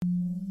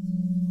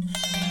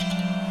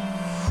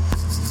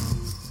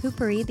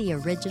Poopery, the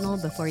original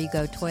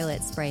before-you-go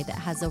toilet spray that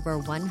has over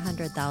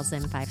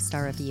 100,000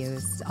 five-star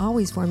reviews. It's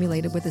always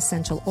formulated with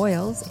essential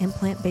oils and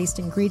plant-based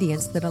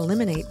ingredients that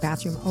eliminate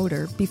bathroom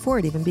odor before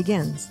it even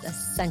begins.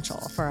 Essential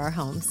for our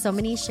home. So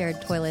many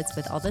shared toilets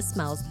with all the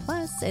smells.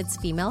 Plus, it's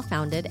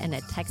female-founded and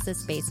a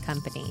Texas-based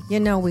company. You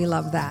know we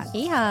love that.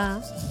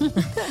 Yeah.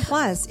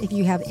 Plus, if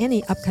you have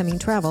any upcoming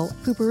travel,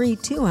 Poopery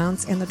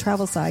 2-ounce and the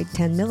travel side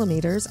 10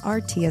 millimeters are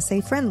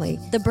TSA friendly.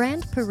 The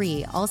brand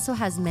Poopery also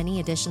has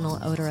many additional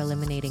odor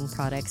eliminating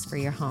products for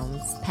your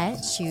homes,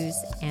 pet, shoes,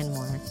 and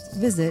more.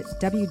 Visit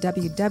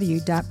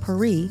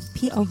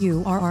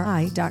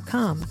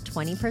www.pourri.com.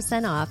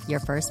 20% off your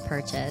first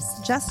purchase.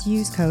 Just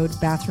use code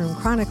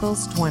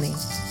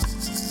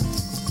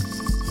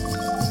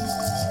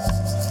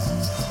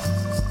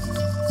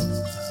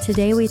BathroomChronicles20.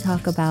 Today we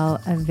talk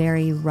about a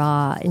very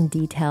raw and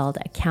detailed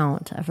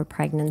account of a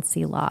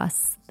pregnancy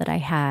loss that I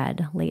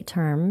had late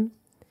term.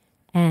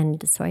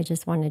 And so I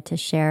just wanted to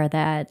share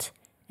that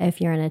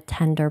if you're in a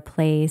tender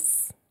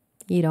place,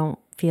 you don't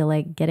feel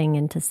like getting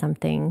into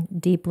something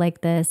deep like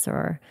this,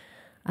 or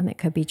it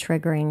could be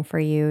triggering for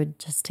you,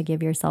 just to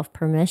give yourself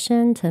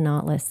permission to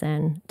not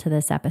listen to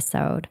this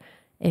episode.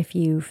 If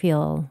you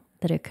feel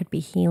that it could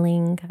be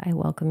healing, I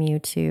welcome you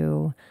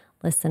to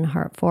listen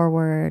heart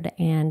forward,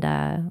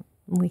 and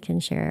we can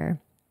share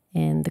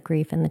in the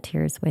grief and the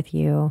tears with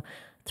you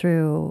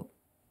through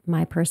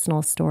my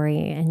personal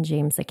story and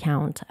James'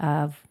 account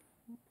of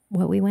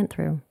what we went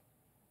through.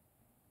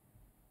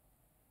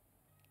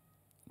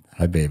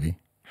 Hi, baby.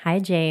 Hi,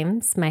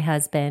 James, my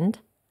husband.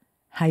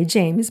 Hi,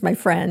 James, my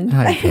friend.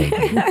 Hi,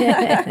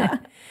 baby.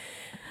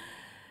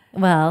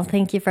 Well,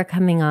 thank you for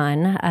coming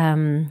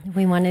on.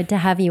 We wanted to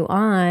have you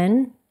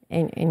on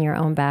in your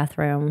own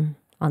bathroom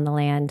on the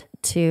land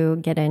to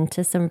get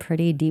into some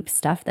pretty deep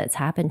stuff that's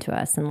happened to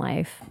us in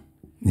life.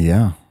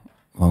 Yeah.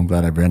 Well, I'm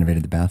glad I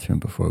renovated the bathroom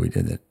before we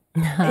did it.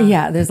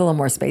 Yeah, there's a little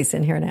more space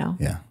in here now.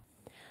 Yeah.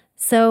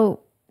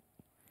 So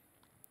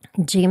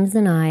James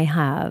and I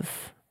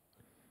have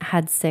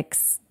had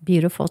 6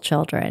 beautiful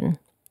children,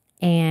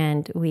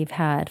 and we've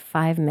had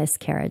 5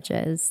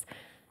 miscarriages,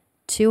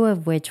 2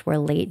 of which were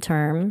late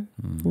term.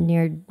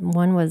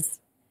 One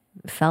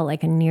felt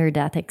like a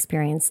near-death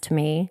experience to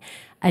me.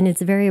 And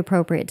it's very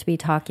appropriate to be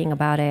talking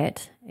about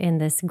it in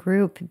this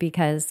group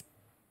because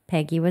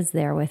Peggy was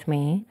there with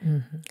me.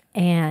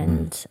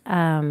 And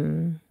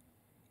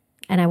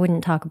I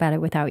wouldn't talk about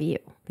it without you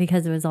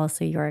because it was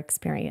also your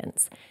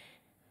experience.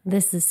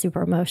 This is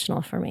super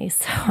emotional for me,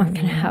 so I'm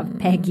going to have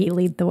Peggy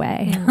lead the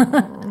way.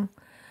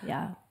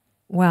 Yeah.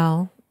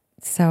 Well,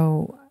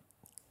 so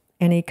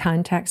any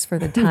context for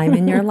the time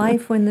in your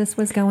life when this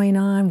was going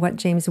on?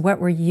 James, what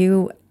were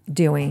you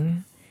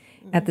doing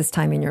at this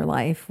time in your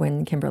life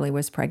when Kimberly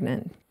was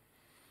pregnant?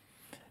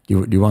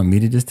 Do you want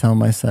me to just tell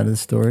my side of the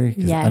story?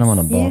 'Cause Yes. I don't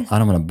want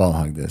to ball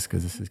hog this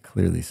because this is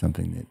clearly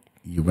something that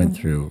you went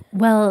through.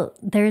 Well,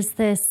 there's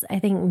this, I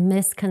think,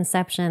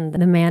 misconception that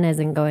the man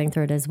isn't going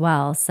through it as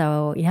well.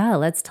 So yeah,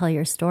 let's tell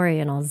your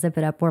story and I'll zip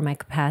it up where my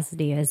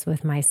capacity is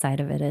with my side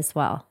of it as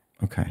well.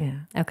 Okay. Yeah.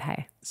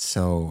 Okay.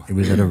 So it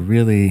was at a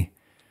really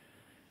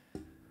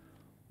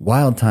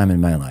wild time in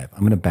my life.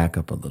 I'm going to back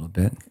up a little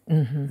bit.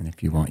 And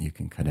if you want, you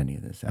can cut any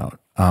of this out.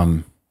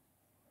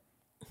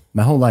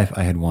 My whole life,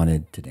 I had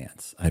wanted to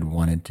dance. I'd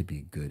wanted to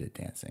be good at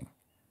dancing.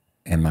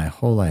 And my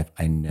whole life,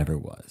 I never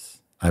was.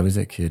 I was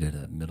that kid at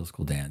a middle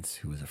school dance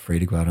who was afraid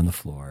to go out on the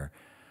floor,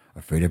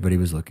 afraid everybody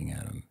was looking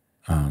at him.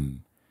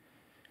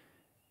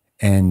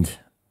 And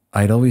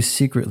I'd always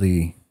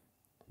secretly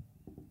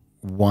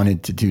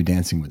wanted to do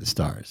Dancing with the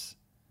Stars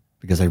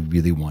because I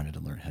really wanted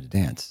to learn how to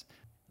dance.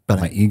 But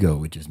my ego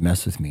would just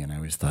mess with me. And I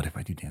always thought if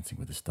I do Dancing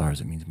with the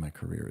Stars, it means my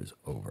career is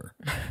over.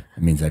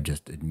 It means I've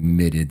just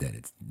admitted that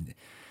it's...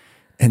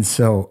 And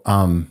so,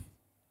 to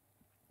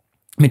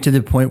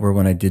the point where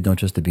when I did Don't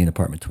Just to Be in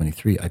Apartment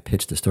 23, I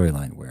pitched a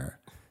storyline where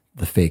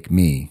the fake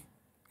me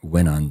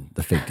went on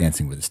the fake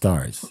Dancing with the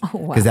Stars. Oh,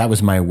 wow. Because that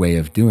was my way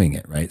of doing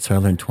it, right? So I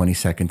learned 20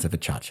 seconds of a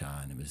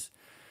cha-cha, and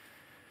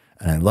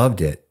I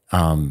loved it.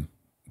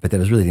 But that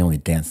was really the only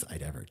dance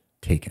I'd ever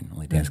taken.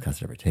 Only dance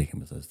class I'd ever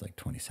taken was those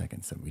 20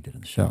 seconds that we did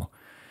on the show.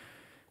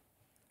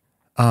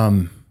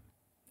 And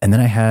then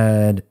I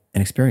had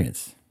an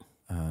experience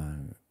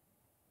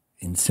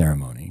in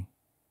ceremony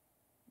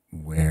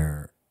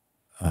where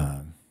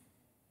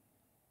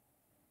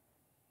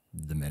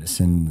the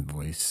medicine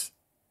voice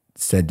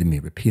said to me,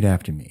 repeat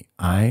after me,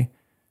 I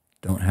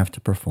don't have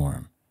to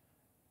perform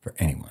for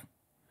anyone.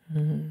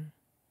 And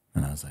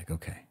I was like,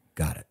 okay,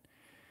 got it.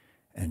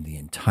 And the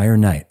entire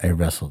night I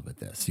wrestled with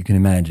this. You can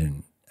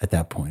imagine at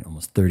that point,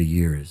 almost 30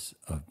 years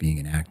of being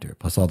an actor,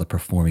 plus all the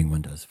performing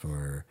one does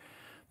for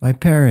my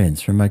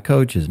parents, for my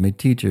coaches, my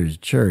teachers,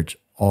 church,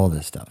 all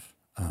this stuff.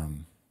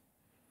 And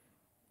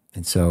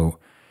so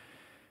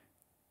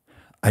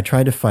I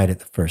tried to fight it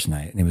the first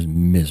night, and it was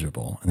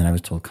miserable. And then I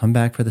was told, come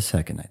back for the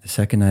second night. The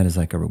second night is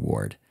like a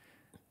reward.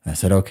 And I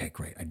said, okay,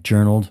 great. I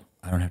journaled.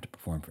 I don't have to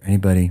perform for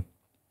anybody.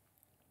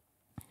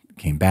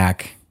 Came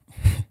back.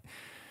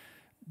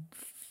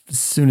 As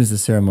soon as the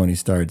ceremony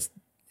starts,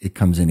 it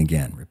comes in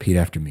again. Repeat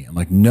after me. I'm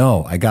like,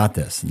 no, I got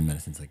this. And the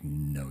medicine's like,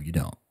 no, you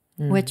don't.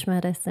 Which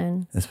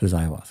medicine? This was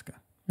ayahuasca.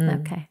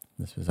 Okay.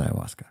 This was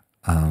ayahuasca.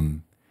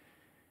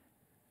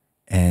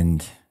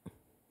 And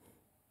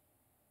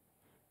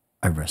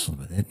I wrestled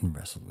with it.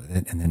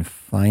 And then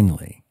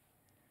finally,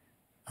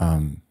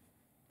 around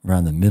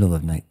the middle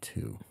of night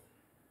 2,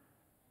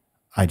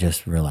 I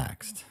just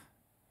relaxed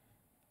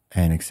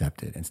and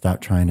accepted and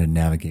stopped trying to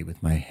navigate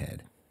with my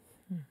head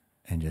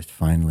and just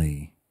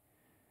finally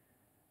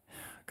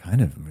kind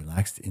of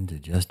relaxed into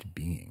just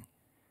being.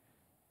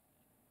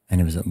 And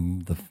it was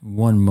the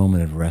one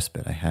moment of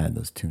respite I had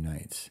those 2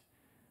 nights.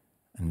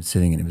 And I'm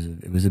sitting,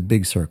 and it was a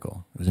big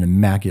circle. It was an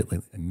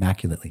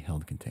immaculately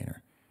held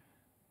container.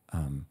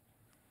 And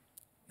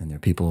there were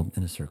people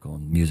in a circle,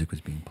 and music was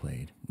being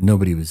played.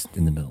 Nobody was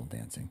in the middle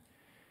dancing.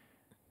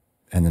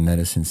 And the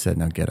medicine said,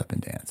 now get up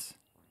and dance.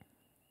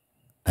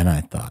 And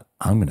I thought,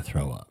 I'm going to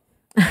throw up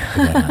if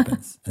that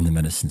happens. And the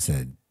medicine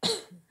said,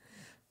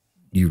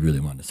 you really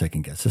want to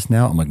second guess this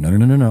now? I'm like,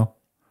 no.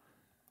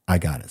 I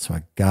got it. So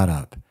I got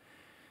up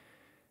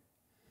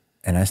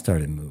and I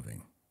started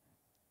moving.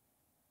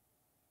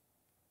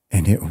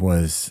 And it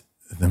was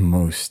the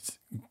most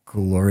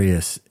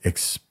glorious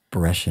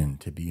expression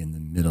to be in the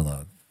middle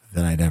of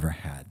that I'd ever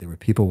had. There were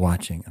people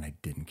watching and I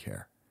didn't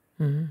care.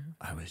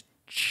 I was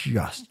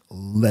just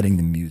letting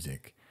the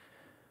music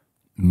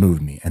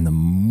move me. And the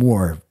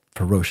more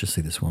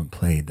ferociously this one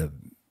played, the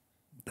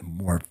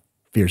more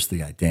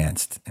fiercely I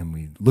danced. And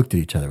we looked at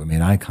each other. We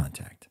made eye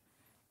contact.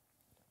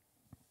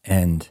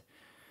 And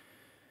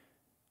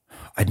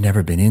I'd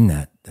never been in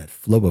that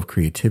flow of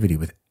creativity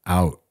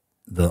without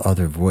the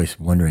other voice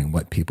wondering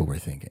what people were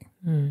thinking.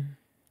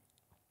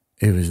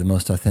 It was the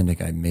most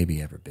authentic I'd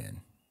maybe ever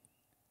been.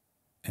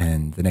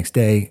 And the next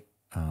day,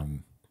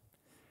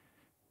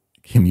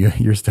 Kim,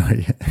 your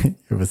story, you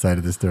have a side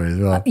of the story as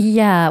well.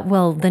 Yeah.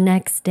 Well, the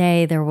next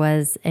day there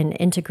was an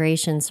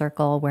integration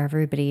circle where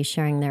everybody's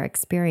sharing their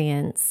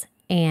experience.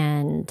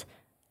 And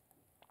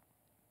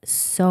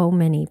so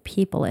many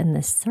people in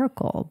this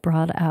circle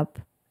brought up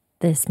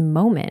this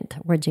moment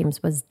where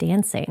James was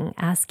dancing,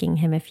 asking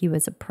him if he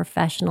was a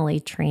professionally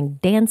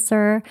trained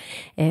dancer,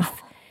 and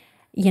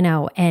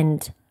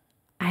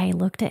I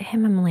looked at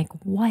him, I'm like,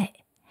 what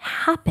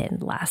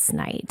happened last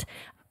night?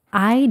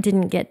 I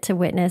didn't get to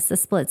witness a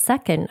split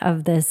second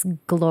of this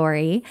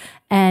glory,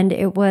 and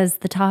it was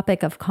the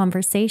topic of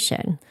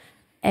conversation.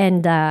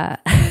 And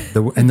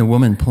the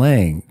woman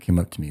playing came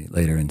up to me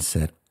later and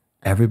said,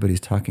 everybody's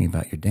talking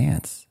about your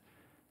dance.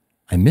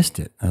 I missed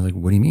it. I was like,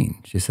 what do you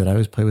mean? She said, I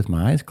always play with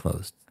my eyes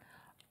closed.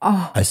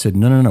 Oh. I said,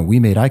 no. We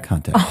made eye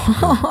contact.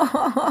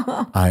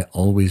 I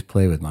always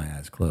play with my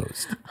eyes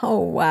closed. Oh,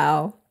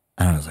 wow.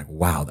 And I was like,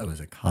 wow, that was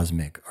a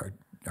cosmic,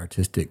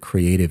 artistic,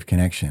 creative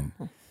connection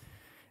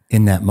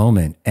in that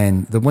moment.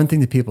 And the one thing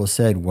that people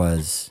said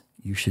was,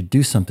 you should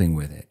do something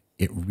with it.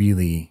 It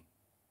really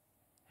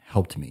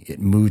helped me. It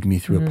moved me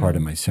through a part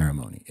of my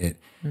ceremony.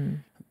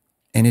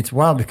 And it's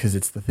wild because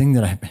it's the thing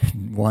that I've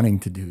been wanting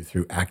to do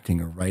through acting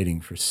or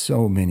writing for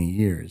so many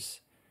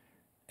years.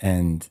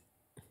 And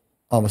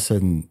all of a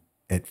sudden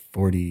at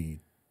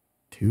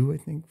 42, I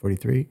think,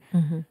 43,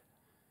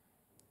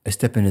 I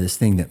step into this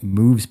thing that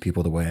moves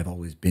people the way I've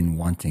always been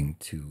wanting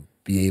to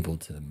be able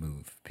to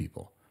move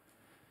people,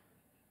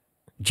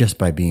 just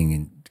by being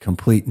in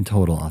complete and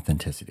total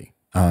authenticity.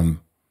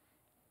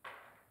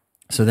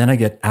 So then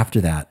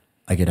after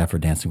Afro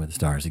Dancing with the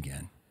Stars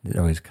again. It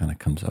always kind of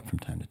comes up from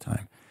time to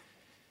time.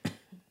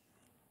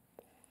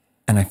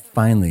 And I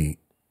finally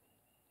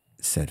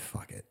said,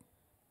 fuck it.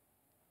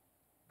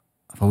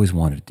 I've always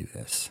wanted to do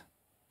this.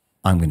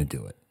 I'm going to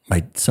do it.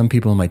 Some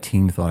people on my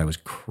team thought I was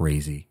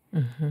crazy.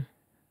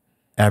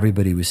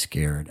 Everybody was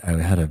scared. I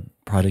had a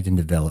project in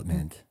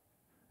development,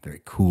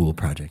 very cool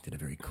project at a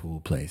very cool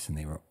place, and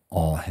they were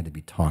all had to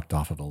be talked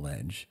off of a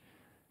ledge.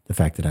 The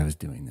fact that I was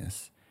doing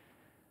this.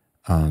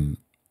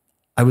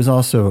 I was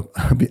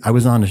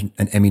on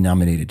an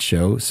Emmy-nominated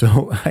show,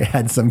 so I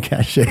had some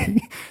cachet.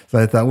 So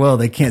I thought, well,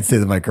 they can't say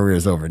that my career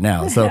is over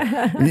now. So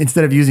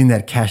instead of using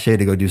that cachet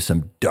to go do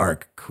some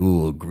dark,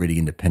 cool, gritty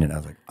independent, I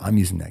was like, I'm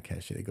using that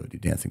cachet to go do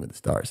Dancing with the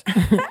Stars.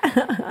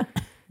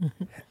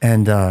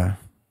 And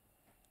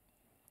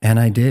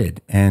I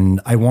did. And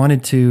I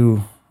wanted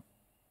to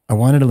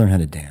learn how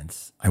to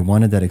dance. I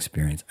wanted that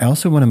experience. I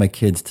also wanted my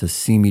kids to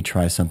see me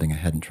try something I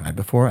hadn't tried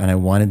before, and I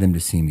wanted them to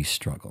see me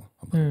struggle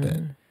a little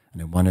bit.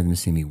 And I wanted them to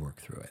see me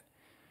work through it.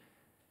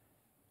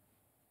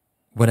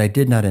 What I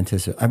did not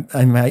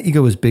anticipate, my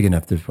ego was big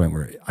enough to the point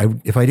where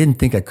if I didn't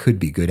think I could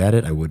be good at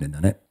it, I wouldn't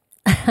have done it.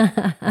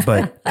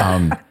 But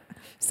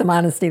some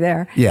honesty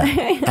there. Yeah.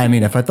 I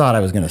mean, if I thought I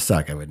was going to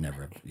suck, I would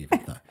never have even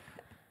thought.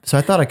 So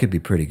I thought I could be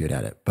pretty good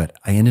at it, but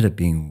I ended up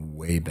being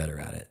way better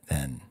at it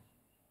than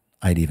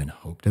I'd even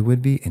hoped I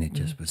would be. And it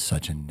just was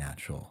such a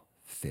natural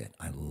fit.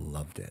 I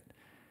loved it.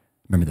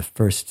 Remember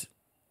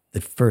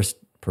the first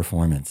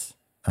performance,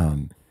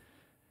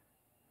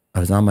 I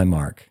was on my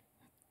mark,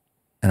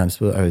 and I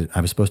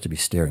was supposed to be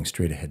staring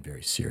straight ahead,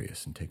 very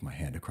serious, and take my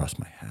hand across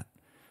my hat,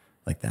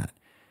 like that.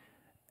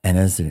 And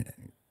as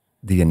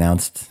the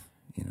announced,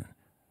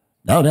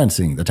 now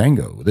dancing the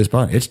tango with this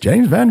body, it's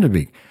James Van Der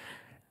Beek.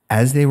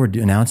 As they were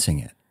announcing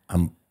it,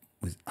 I'm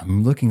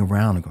looking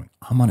around and going,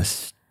 I'm on a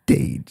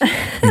stage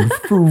in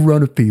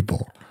front of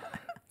people.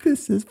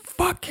 This is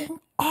fucking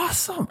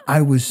awesome.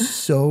 I was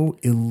so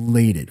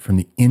elated from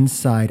the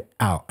inside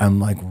out. I'm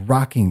like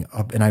rocking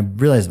up, and I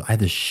realized I had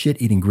this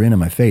shit-eating grin on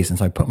my face, and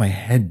so I put my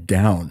head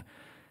down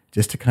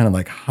just to kind of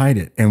like hide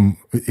it. And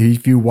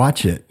if you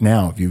watch it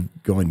now, if you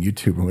go on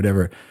YouTube or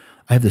whatever,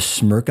 I have this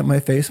smirk on my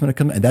face when it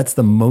comes, and that's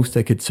the most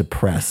I could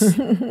suppress,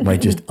 my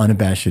just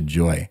unabashed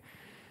joy.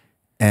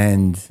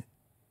 And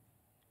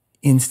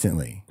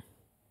instantly,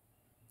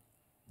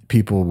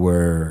 people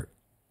were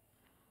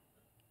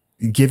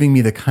giving me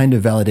the kind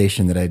of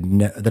validation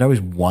that that I always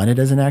wanted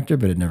as an actor,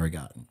 but had never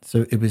gotten.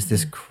 So it was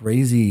this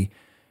crazy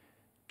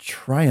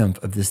triumph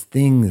of this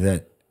thing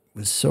that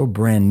was so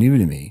brand new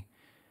to me.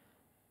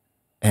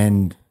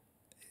 And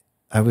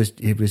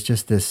it was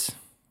just this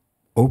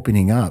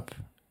opening up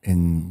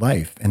in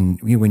life.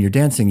 And when you're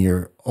dancing,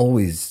 you're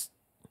always,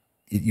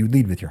 you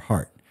lead with your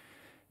heart.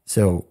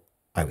 So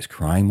I was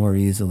crying more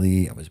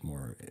easily. I was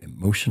more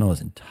emotional. I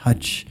was in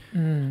touch.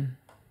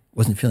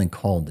 Wasn't feeling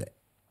called to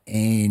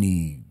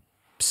any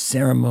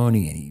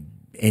ceremony,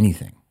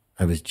 anything.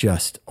 I was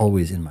just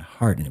always in my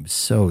heart, and it was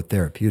so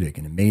therapeutic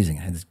and amazing.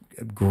 I had this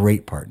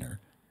great partner.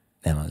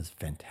 Emma is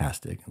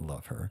fantastic. I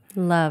love her.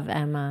 Love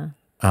Emma.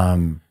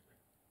 And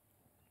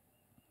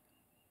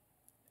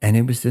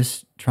it was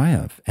this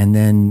triumph. And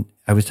then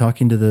I was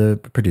talking to the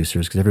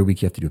producers, because every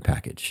week you have to do a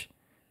package.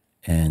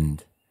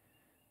 And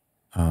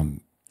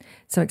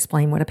so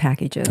explain what a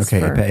package is.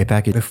 Okay, a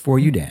package. Before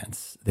you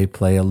dance, they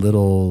play a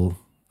little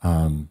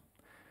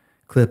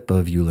clip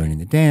of you learning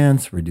to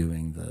dance. We're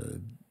doing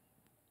the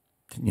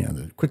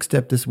quick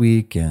step this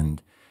week,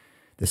 and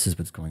this is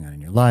what's going on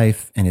in your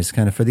life. And it's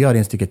kind of for the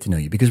audience to get to know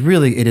you, because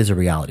really it is a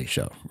reality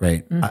show,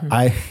 right?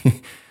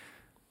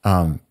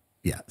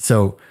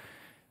 So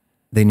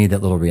they need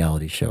that little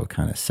reality show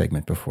kind of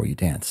segment before you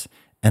dance.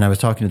 And I was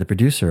talking to the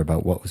producer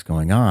about what was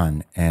going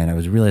on, and I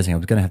was realizing I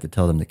was going to have to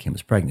tell them that Kim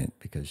was pregnant,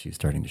 because she's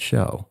starting to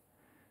show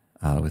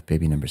with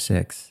baby number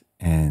 6.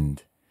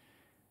 And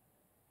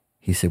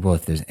he said, well,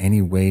 if there's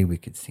any way we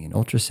could see an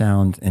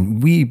ultrasound.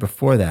 And we,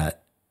 before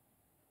that,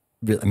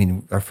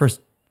 our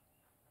first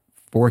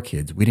 4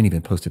 kids, we didn't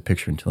even post a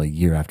picture until a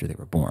year after they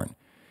were born.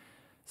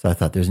 So I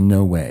thought, there's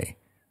no way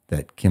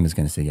that Kim is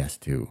going to say yes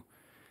to,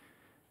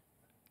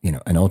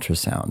 an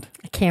ultrasound.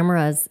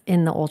 Cameras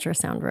in the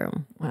ultrasound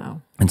room.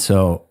 Wow. And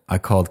so I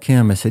called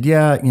Kim. I said,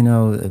 yeah,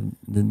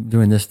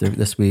 doing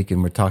this week,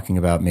 and we're talking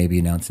about maybe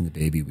announcing the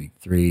baby week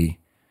 3.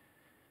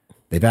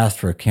 They've asked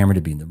for a camera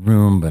to be in the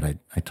room, but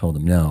I told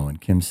them no. And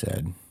Kim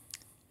said,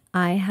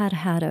 I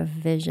had a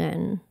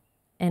vision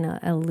in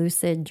a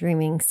lucid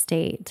dreaming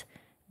state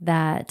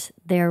that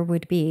there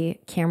would be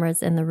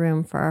cameras in the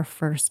room for our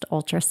first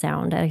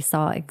ultrasound. And I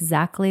saw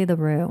exactly the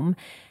room,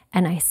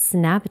 and I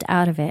snapped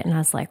out of it, and I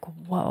was like,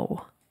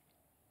 whoa,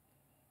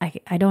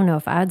 I don't know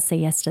if I'd say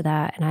yes to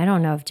that. And I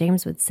don't know if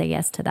James would say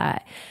yes to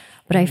that.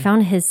 But I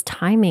found his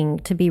timing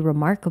to be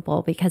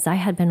remarkable, because I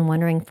had been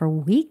wondering for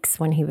weeks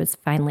when he was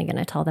finally going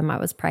to tell them I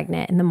was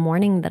pregnant. And the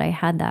morning that I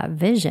had that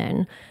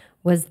vision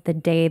was the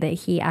day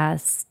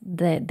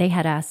that they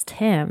had asked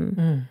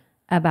him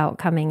about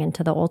coming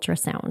into the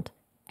ultrasound.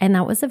 And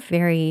that was a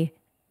very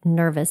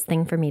nervous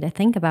thing for me to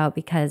think about,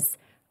 because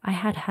I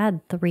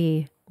had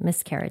 3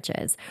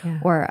 miscarriages,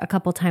 or a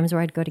couple times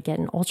where I'd go to get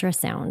an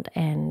ultrasound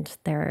and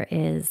there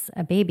is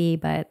a baby,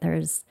 but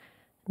there's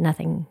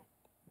nothing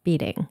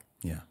beating.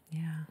 Yeah.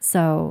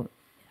 So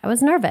I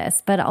was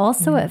nervous, but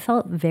also it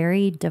felt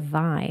very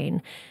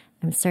divine.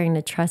 I'm starting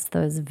to trust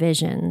those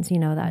visions,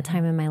 that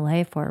time in my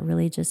life where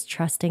really just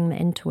trusting the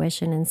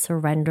intuition and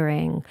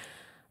surrendering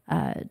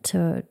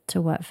to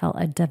what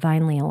felt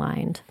divinely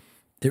aligned.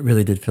 It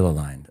really did feel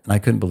aligned. And I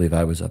couldn't believe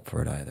I was up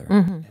for it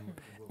either.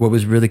 What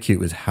was really cute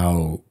was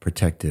how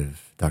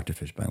protective Dr.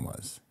 Fishbein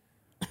was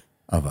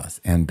of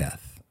us, and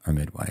Beth, our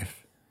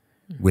midwife,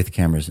 with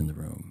cameras in the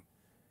room.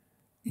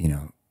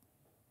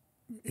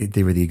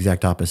 They were the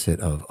exact opposite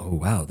of, oh,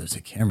 wow, there's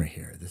a camera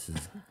here. This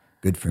is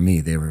good for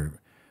me. They were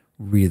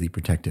really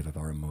protective of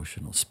our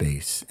emotional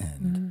space.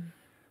 And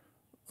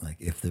like,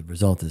 if the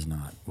result is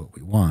not what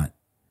we want,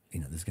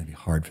 this is going to be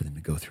hard for them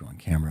to go through on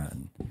camera.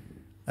 And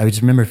I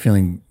just remember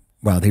feeling,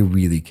 wow, they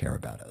really care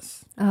about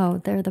us. Oh,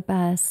 they're the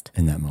best.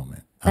 In that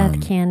moment.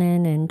 Beth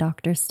Cannon and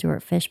Dr.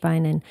 Stuart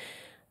Fishbein. And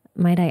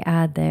might I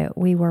add that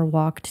we were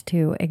walked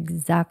to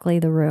exactly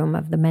the room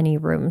of the many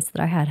rooms that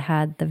I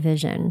had the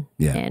vision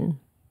in.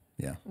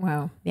 Yeah.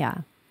 Wow.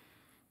 Yeah.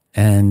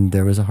 And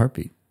there was a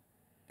heartbeat.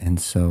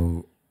 And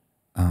so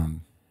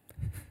it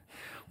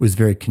was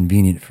very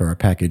convenient for our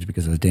package,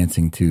 because I was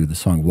dancing to the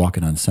song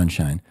Walking on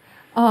Sunshine,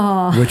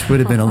 which would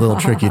have been a little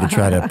tricky to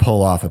try to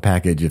pull off a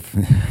package if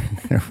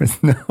there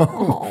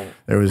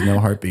was no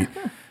heartbeat.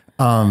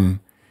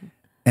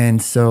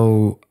 And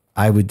so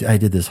I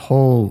did this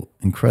whole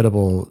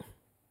incredible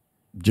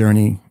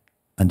journey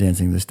on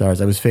Dancing with the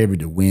Stars. I was favored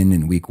to win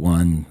in week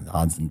 1. The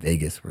odds in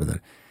Vegas were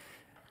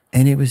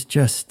and it was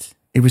just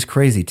it was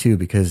crazy too,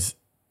 because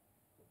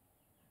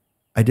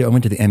I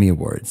went to the Emmy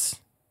Awards,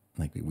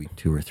 like week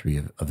 2 or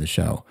 3 of the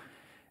show.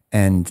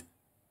 And,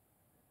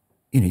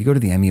 you go to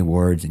the Emmy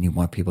Awards and you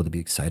want people to be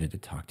excited to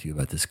talk to you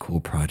about this cool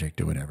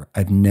project or whatever.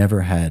 I've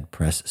never had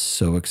press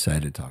so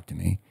excited to talk to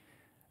me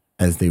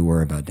as they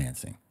were about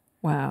dancing.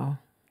 Wow.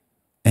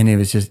 And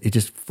it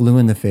just flew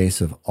in the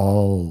face of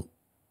all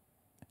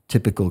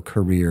typical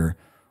career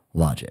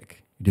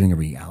logic. You're doing a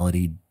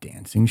reality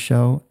dancing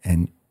show,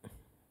 and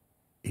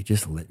it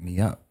just lit me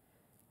up.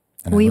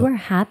 And we were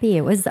happy.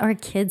 It was our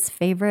kids'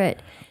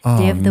 favorite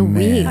day of the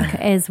week,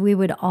 as we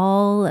would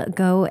all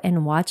go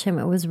and watch him.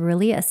 It was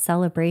really a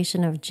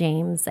celebration of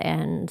James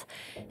and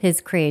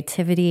his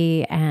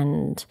creativity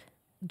and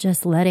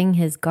just letting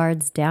his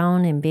guards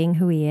down and being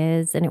who he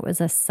is. And it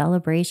was a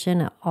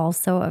celebration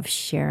also of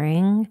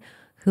sharing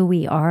who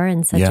we are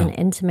in such an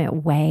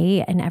intimate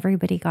way. And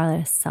everybody got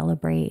to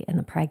celebrate in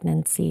the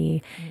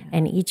pregnancy. Yeah.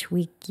 And each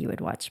week you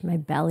would watch my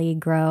belly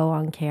grow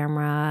on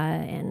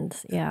camera. And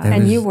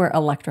and you were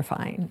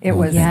electrifying. It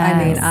was,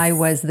 I mean, I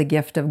was the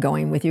gift of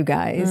going with you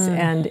guys.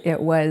 And it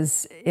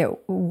was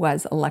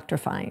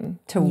electrifying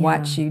to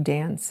watch you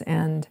dance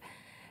and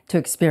to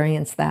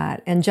experience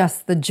that. And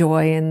just the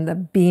joy and the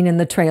being in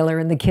the trailer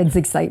and the kids'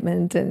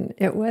 excitement. And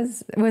it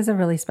was a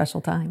really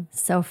special time.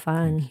 So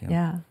fun.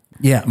 Yeah.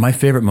 Yeah, my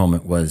favorite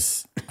moment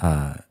was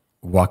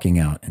walking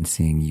out and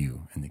seeing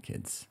you and the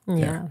kids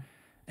there,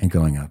 and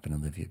going up and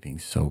Olivia being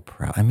so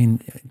proud. I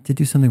mean, to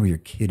do something where your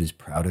kid is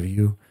proud of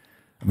you.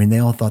 I mean, they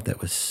all thought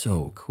that was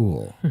so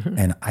cool,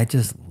 and I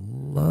just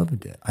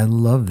loved it. I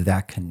loved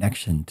that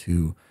connection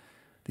to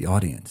the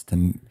audience.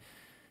 And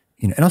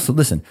also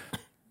listen,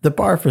 the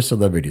bar for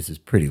celebrities is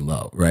pretty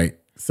low, right?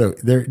 So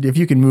if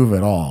you can move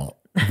at all,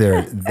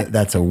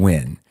 that's a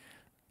win.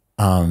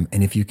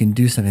 And if you can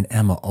do something,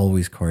 Emma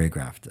always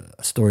choreographed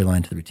a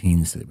storyline to the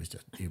routine, so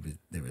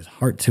there was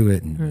heart to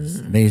it, and it was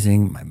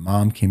amazing. My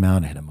mom came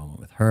out, I had a moment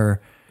with her.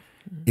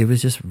 It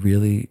was just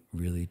really,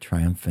 really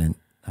triumphant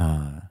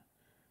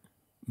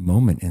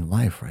moment in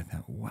life where I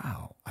thought,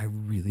 wow, I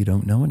really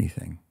don't know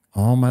anything.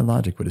 All my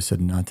logic would have said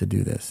not to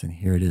do this, and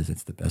here it is.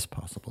 It's the best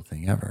possible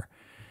thing ever.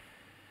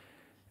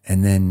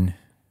 And then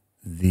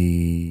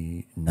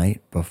the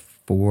night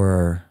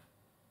before,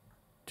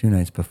 2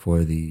 nights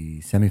before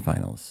the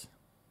semifinals,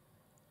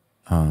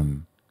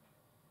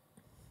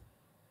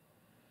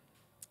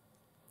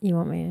 you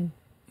want me to?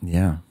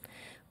 Yeah.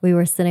 We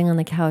were sitting on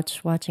the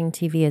couch watching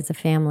TV as a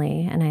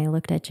family, and I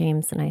looked at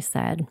James and I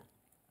said,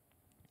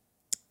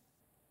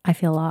 I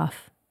feel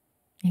off.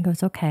 He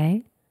goes,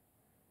 okay.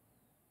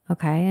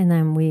 And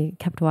then we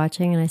kept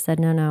watching, and I said,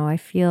 no, I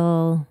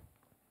feel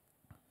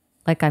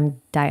like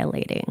I'm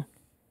dilating.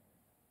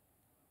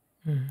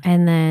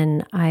 And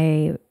then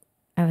I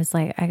was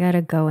like, I got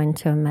to go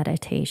into a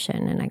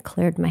meditation, and I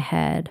cleared my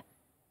head,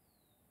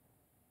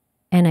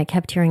 and I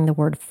kept hearing the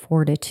word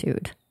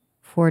fortitude.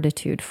 And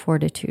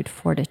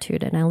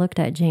I looked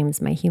at James,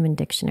 my human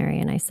dictionary,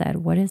 and I said,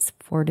 what does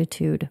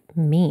fortitude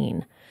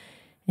mean?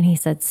 And he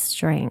said,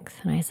 strength.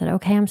 And I said,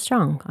 okay, I'm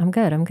strong. I'm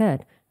good.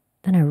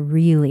 Then I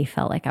really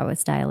felt like I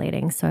was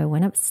dilating. So I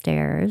went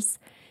upstairs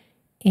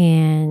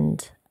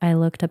and I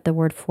looked up the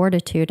word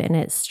fortitude, and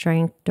it's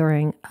strength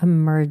during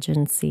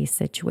emergency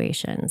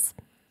situations.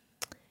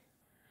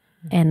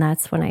 And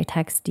that's when I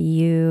text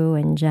you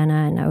and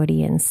Jenna and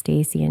Odie and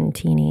Stacy and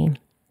Teeny.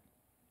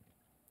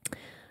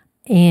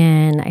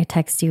 And I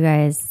text you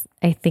guys,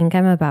 I think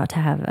I'm about to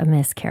have a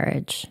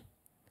miscarriage.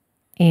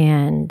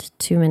 And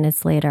 2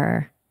 minutes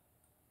later,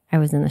 I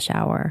was in the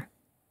shower.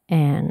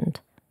 And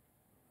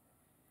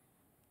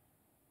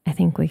I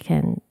think we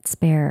can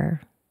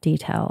spare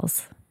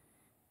details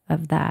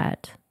of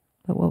that.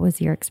 But what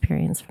was your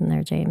experience from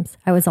there, James?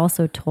 I was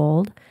also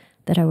told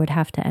that I would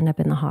have to end up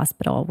in the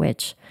hospital,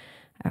 which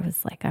I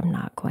was like, I'm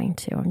not going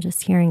to. I'm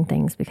just hearing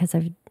things because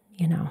I'm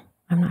not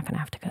going to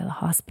have to go to the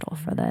hospital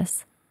for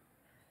this.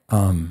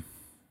 God,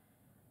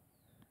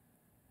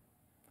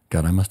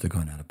 I must have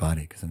gone out of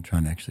body because I'm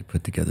trying to actually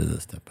put together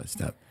this step by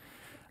step.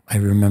 I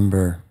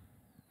remember,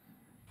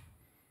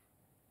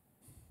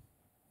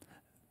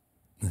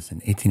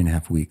 18 and a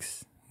half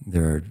weeks.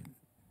 There are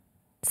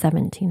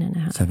 17 and a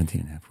half.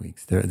 17 and a half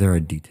weeks. There are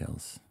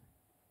details.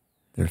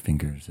 There are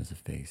fingers, there's a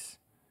face.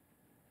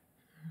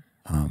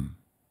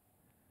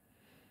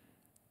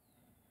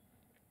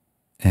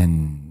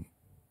 And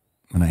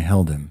when I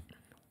held him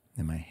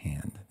in my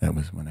hand, that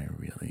was when I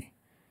really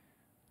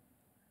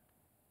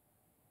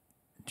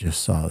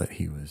just saw that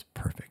he was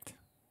perfect.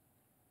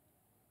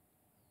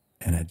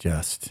 And it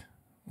just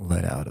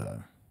let out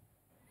a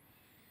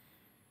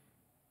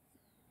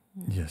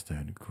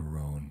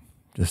groan,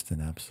 just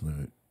an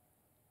absolute,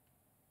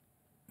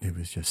 it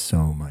was just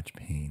so much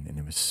pain, and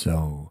it was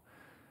so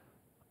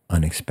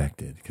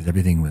unexpected because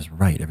everything was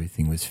right.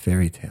 Everything was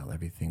fairy tale.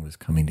 Everything was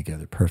coming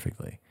together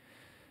perfectly.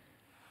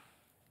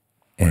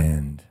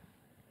 And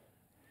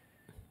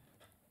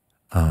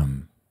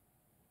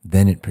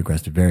then it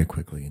progressed very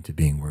quickly into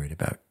being worried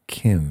about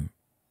Kim,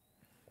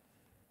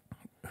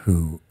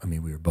 who, we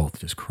were both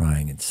just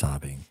crying and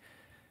sobbing.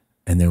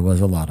 And there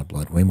was a lot of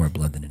blood, way more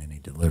blood than in any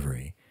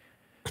delivery.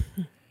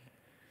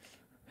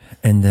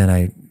 And then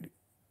I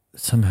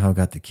somehow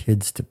got the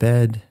kids to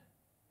bed.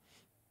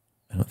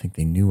 I don't think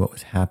they knew what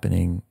was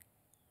happening.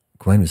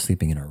 Gwen was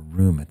sleeping in our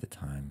room at the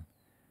time.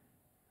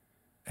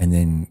 And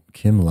then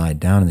Kim lied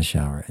down in the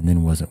shower and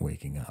then wasn't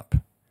waking up.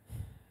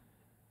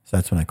 So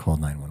that's when I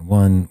called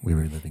 911. We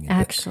were living in...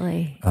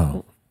 Actually,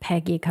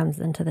 Peggy comes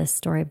into this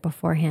story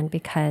beforehand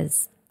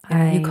because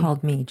you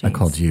called me, James. I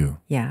called you.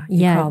 Yeah.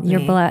 Called me.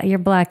 You're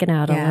blacking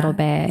out a little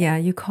bit. Yeah,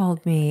 you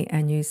called me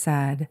and you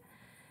said,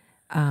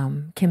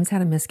 Kim's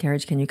had a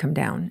miscarriage. Can you come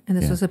down? And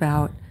this was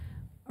about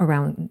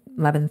around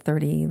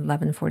 11:30,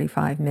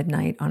 11:45,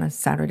 midnight on a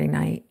Saturday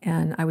night.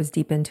 And I was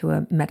deep into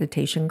a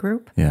meditation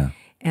group. Yeah.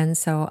 And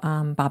so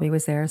Bobby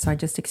was there. So I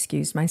just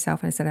excused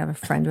myself and I said, I have a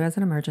friend who has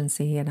an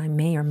emergency and I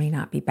may or may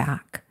not be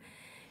back.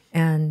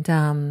 And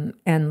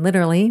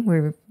literally we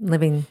were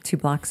living 2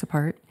 blocks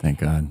apart. Thank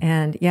God.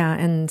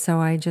 And so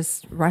I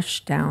just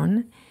rushed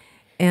down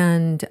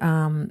and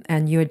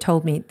you had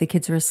told me the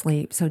kids are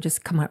asleep. So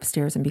just come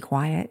upstairs and be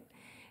quiet.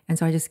 And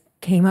so I just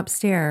came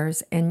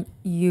upstairs and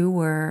you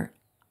were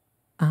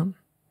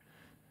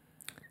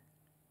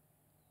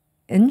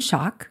in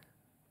shock.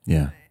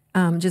 Yeah.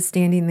 Just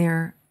standing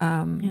there,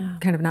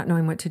 kind of not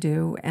knowing what to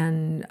do.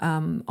 And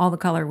all the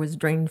color was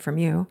drained from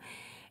you.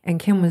 And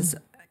Kim was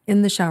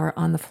in the shower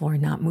on the floor,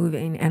 not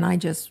moving. And I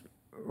just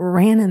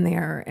ran in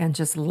there and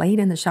just laid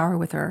in the shower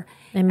with her.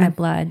 In my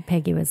blood.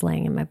 Peggy was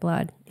laying in my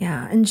blood.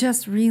 Yeah. And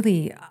just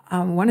really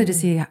wanted to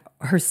see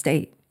her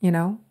state, you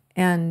know?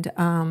 And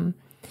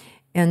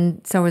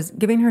so I was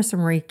giving her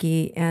some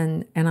Reiki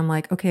and I'm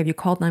like, okay, have you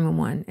called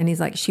 911? And he's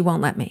like, she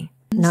won't let me.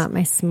 Not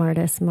my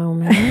smartest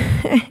moment,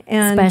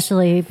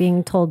 especially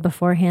being told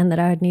beforehand that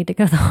I would need to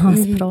go to the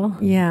hospital.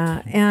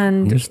 Yeah.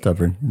 And You're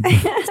stubborn.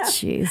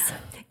 Jeez.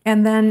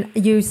 And then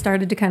you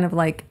started to kind of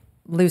like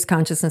lose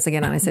consciousness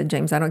again. And I said,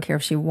 James, I don't care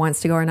if she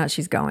wants to go or not,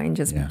 she's going.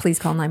 Just please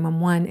call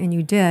 911. And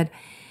you did.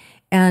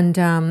 And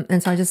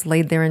so I just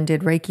laid there and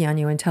did Reiki on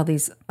you until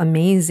this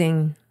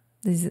amazing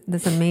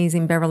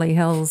Beverly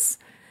Hills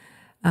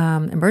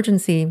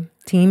emergency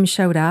team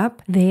showed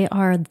up. They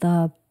are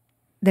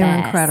They were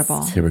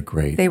incredible. They were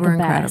great. They were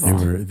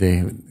incredible.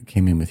 They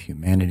came in with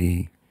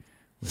humanity,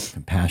 with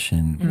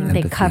compassion, with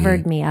empathy. They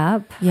covered me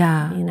up.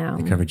 Yeah. You know.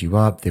 They covered you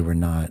up. They were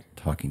not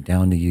talking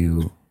down to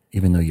you,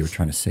 even though you were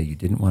trying to say you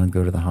didn't want to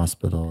go to the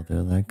hospital.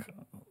 They're like,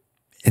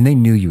 and they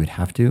knew you would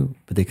have to,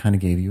 but they kind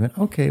of gave you an,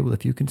 okay, well,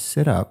 if you can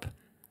sit up.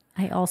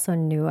 I also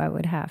knew I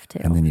would have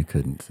to. And then you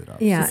couldn't sit up.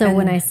 Yeah. So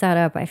when I sat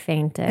up, I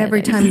fainted.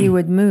 Every time you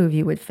would move,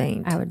 you would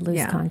faint. I would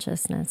lose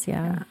consciousness.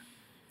 Yeah.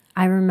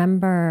 I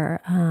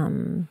remember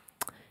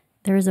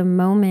there was a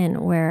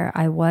moment where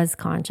I was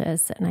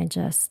conscious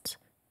and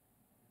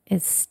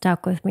it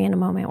stuck with me in a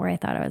moment where I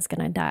thought I was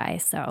going to die.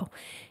 So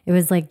it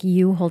was like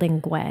you holding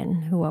Gwen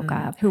who woke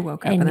up. Who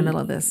woke up in the middle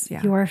of this.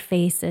 Yeah. Your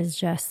face is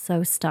just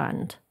so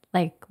stunned.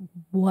 Like,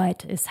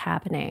 what is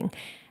happening?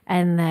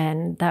 And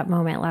then that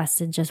moment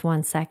lasted just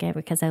 1 second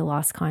because I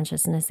lost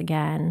consciousness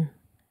again.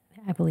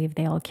 I believe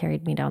they all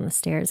carried me down the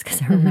stairs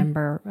because I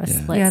remember a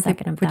split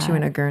second of that. Put you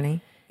in a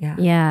gurney. Yeah.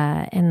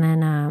 Yeah.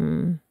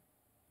 And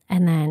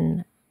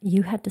then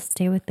you had to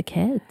stay with the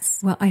kids.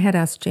 Well, I had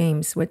asked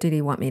James, what did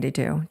he want me to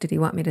do? Did he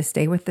want me to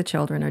stay with the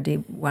children or did he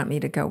want me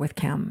to go with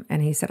Kim?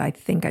 And he said, I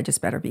think I just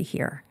better be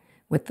here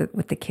with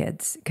the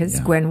kids because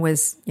Gwen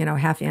was,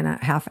 half in,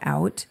 half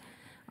out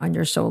on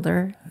your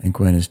shoulder. And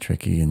Gwen is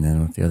tricky. And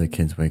then if the other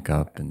kids wake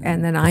up and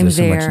then I'm there's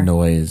there. so much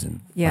noise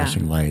and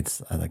flashing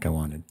lights, I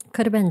wanted.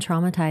 Could have been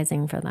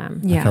traumatizing for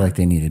them. I felt like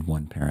they needed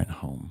one parent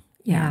home.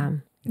 Yeah.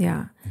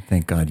 Yeah. And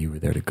thank God you were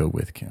there to go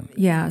with Kim.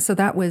 Yeah. So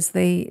that was,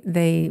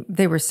 they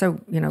were so,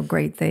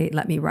 great. They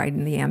let me ride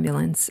in the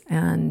ambulance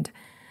and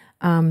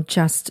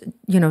just,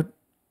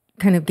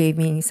 kind of gave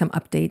me some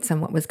updates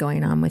on what was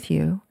going on with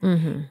you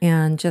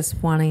and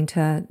just wanting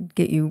to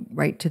get you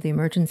right to the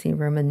emergency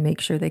room and make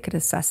sure they could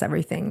assess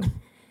everything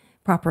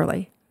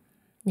properly.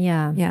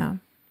 Yeah. Yeah.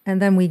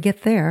 And then we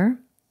get there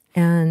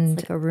and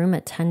it's like a room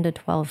at 10 to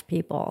 12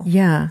 people.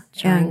 Yeah.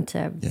 Trying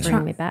to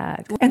bring me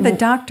back. And the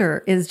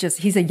doctor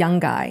he's a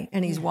young guy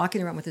and he's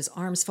walking around with his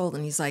arms folded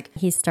and he's like,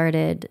 he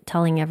started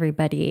telling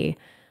everybody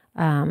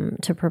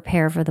to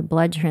prepare for the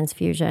blood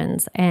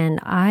transfusions.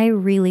 And I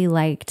really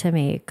like to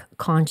make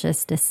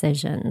conscious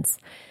decisions.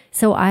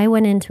 So I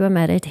went into a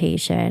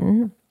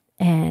meditation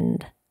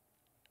and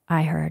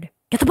I heard,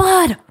 get the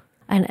blood.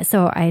 And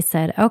so I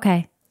said,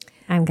 okay,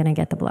 I'm going to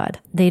get the blood.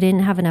 They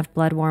didn't have enough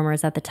blood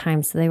warmers at the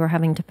time, so they were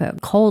having to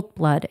put cold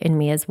blood in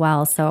me as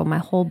well. So my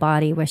whole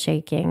body was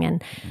shaking,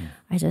 and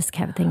I just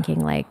kept thinking,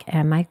 like,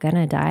 am I going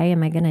to die?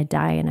 Am I going to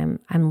die? And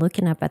I'm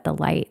looking up at the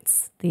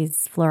lights,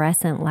 these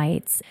fluorescent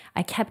lights.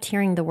 I kept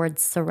hearing the word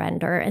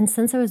surrender. And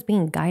since I was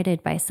being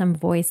guided by some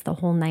voice the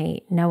whole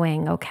night,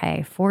 knowing,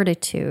 okay,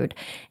 fortitude,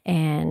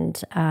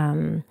 and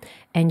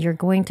you're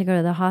going to go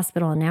to the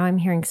hospital. And now I'm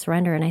hearing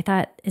surrender. And I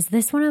thought, is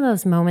this one of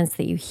those moments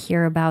that you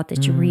hear about,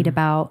 that you read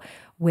about,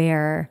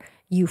 where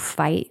you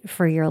fight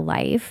for your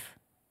life?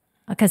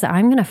 Because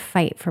I'm going to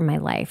fight for my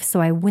life. So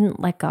I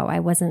wouldn't let go. I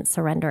wasn't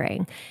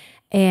surrendering.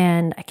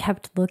 And I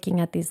kept looking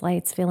at these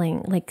lights,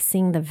 feeling like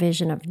seeing the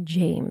vision of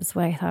James,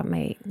 what I thought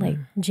like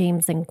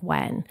James and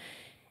Gwen,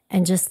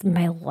 and just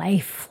my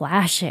life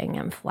flashing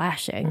and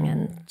flashing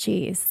and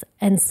geez.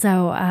 And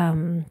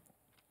so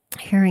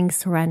hearing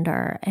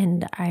surrender.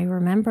 And I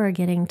remember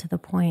getting to the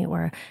point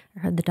where I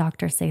heard the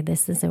doctor say,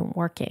 this isn't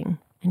working.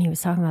 And he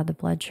was talking about the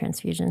blood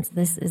transfusions.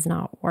 This is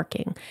not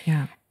working.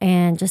 Yeah.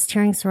 And just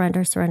hearing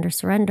surrender, surrender,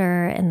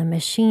 surrender, and the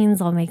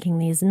machines all making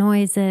these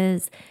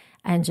noises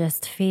and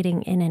just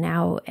fading in and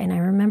out. And I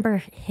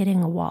remember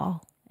hitting a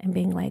wall and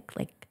being like,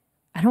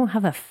 I don't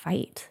have a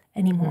fight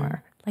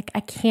anymore. Like,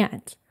 I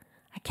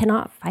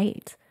cannot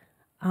fight.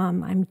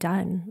 I'm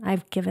done.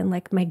 I've given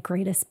like my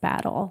greatest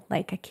battle.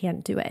 Like, I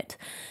can't do it.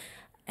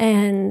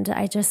 And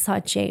I just saw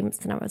James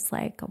and I was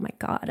like, oh my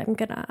God, I'm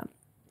going to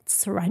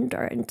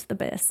surrender into the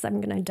abyss.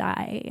 I'm going to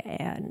die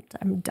and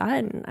I'm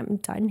done. I'm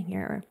done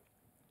here.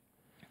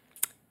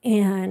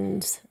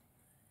 And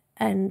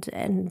I'm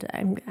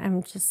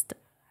just,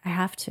 I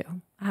have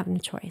no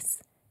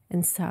choice.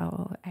 And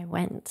so I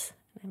went.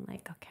 I'm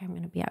like, okay, I'm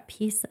going to be at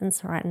peace and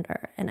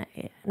surrender. And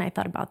I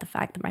thought about the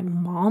fact that my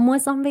mom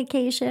was on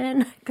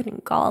vacation. I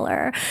couldn't call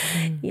her.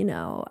 You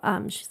know,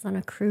 she's on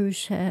a cruise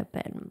ship.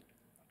 And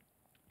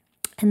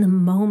the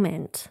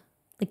moment,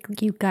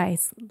 like you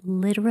guys,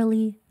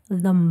 literally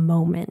the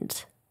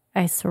moment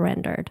I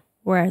surrendered,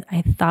 where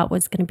I thought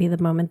was going to be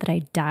the moment that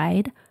I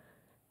died,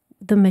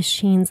 the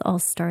machines all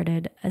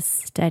started a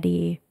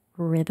steady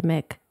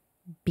rhythmic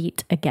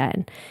beat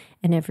again.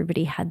 And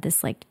everybody had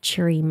this like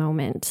cheery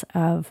moment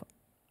of,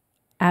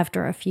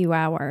 after a few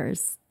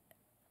hours,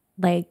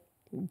 like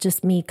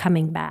just me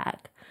coming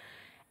back.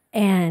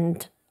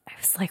 And I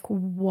was like,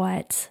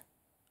 what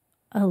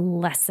a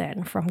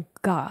lesson from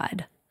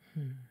God.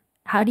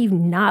 How do you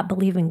not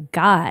believe in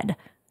God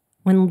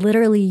when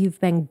literally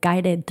you've been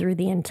guided through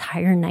the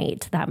entire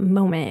night? That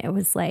moment, it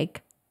was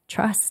like,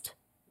 trust,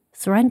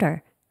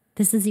 surrender.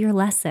 This is your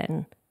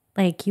lesson.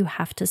 Like, you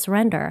have to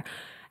surrender.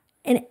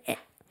 And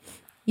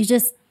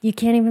you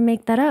can't even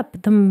make that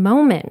up. The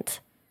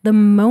moment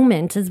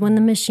is when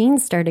the machine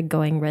started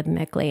going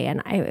rhythmically.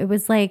 And it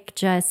was like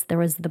there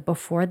was the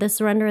before the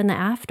surrender and the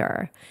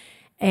after.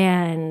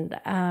 And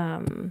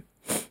that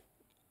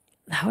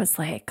was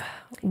like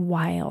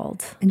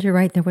wild. And you're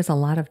right, there was a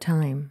lot of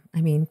time.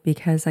 I mean,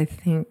 because I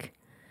think,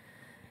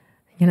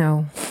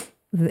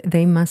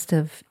 they must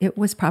have, it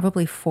was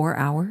probably 4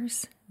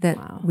 hours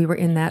that we were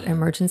in that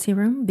emergency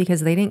room,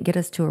 because they didn't get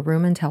us to a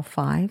room until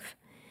 5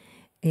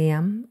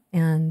 a.m.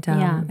 And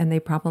they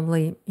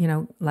probably,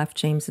 left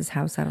James's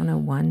house, I don't know,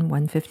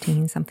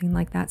 1:15, something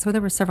like that. So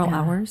there were several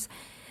hours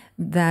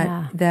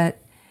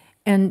that,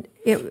 and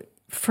it,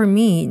 for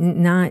me,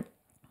 not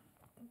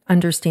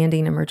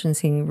understanding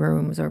emergency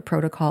rooms or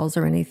protocols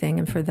or anything,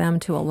 and for them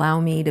to allow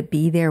me to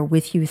be there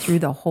with you through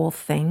the whole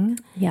thing,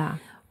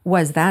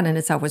 was that in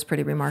itself was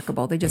pretty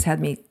remarkable. They just had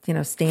me,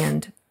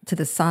 stand to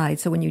the side,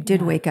 so when you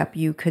did wake up,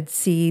 you could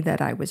see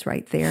that I was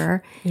right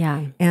there.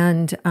 Yeah,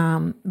 and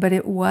but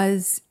it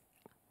was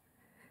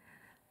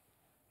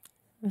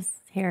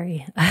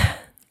scary.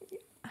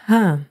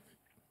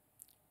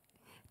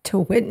 To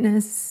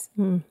witness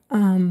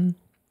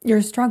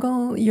your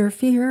struggle, your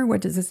fear,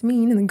 what does this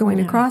mean? And then going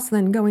across, and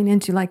then going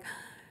into like,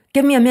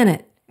 give me a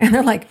minute. And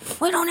they're like,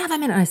 we don't have a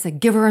minute. I said,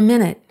 give her a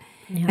minute.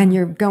 Yeah. And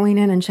you're going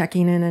in and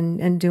checking in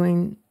and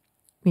doing,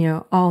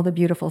 all the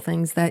beautiful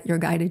things that you're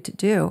guided to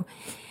do.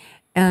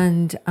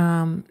 And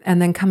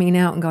then coming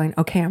out and going,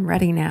 okay, I'm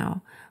ready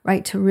now,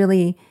 right? To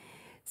really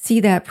see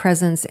that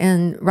presence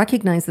and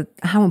recognize that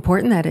how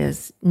important that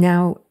is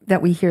now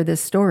that we hear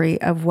this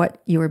story of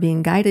what you are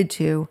being guided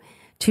to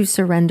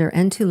surrender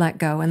and to let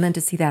go, and then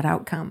to see that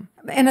outcome.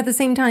 And at the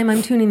same time,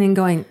 I'm tuning in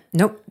going,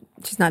 nope,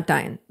 she's not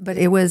dying. But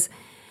it was,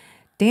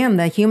 damn,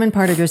 the human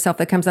part of yourself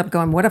that comes up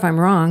going, what if I'm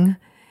wrong?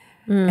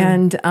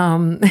 And,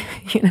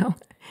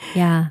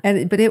 Yeah.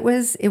 But it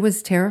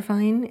was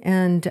terrifying.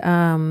 And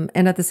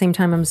at the same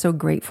time, I'm so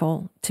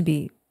grateful to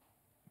be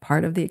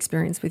part of the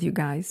experience with you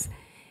guys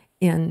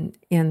in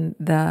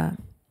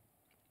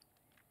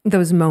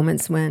those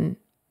moments when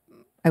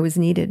I was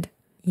needed.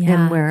 Yeah.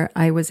 And where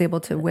I was able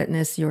to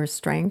witness your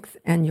strength.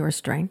 And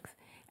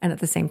at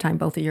the same time,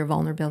 both of your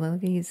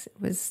vulnerabilities.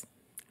 Was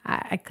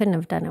I couldn't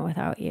have done it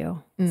without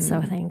you.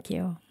 So thank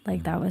you.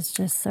 Like, that was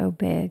just so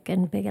big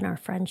in our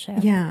friendship.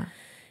 Yeah.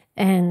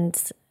 And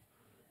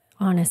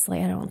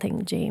honestly, I don't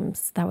think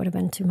James, that would have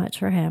been too much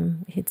for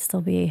him. He'd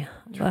still be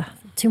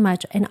too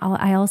much. And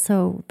I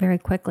also, very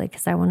quickly,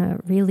 because I want to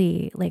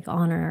really like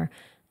honor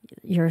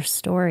your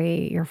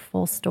story, your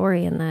full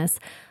story in this.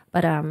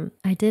 But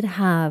I did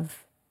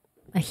have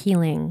a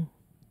healing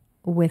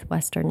with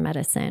Western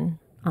medicine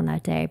on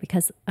that day,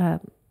 because a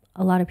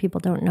lot of people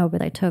don't know,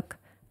 but I took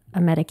a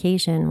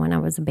medication when I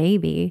was a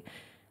baby,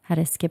 had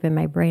a skip in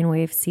my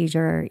brainwave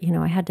seizure.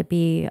 I had to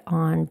be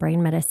on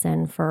brain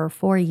medicine for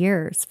 4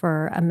 years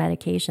for a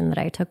medication that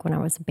I took when I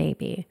was a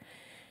baby.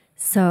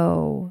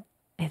 So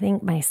I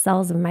think my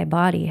cells of my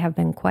body have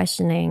been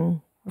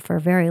questioning for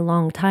a very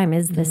long time,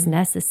 is this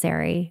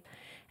necessary?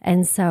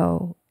 And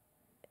so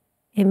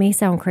it may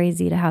sound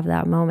crazy to have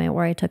that moment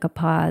where I took a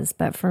pause,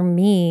 but for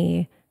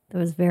me, it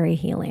was very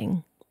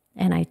healing.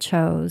 And I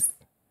chose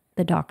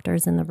the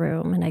doctors in the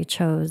room and I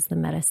chose the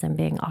medicine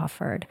being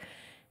offered.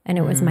 And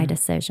it was my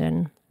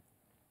decision.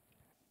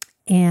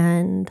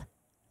 And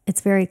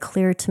it's very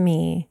clear to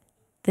me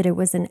that it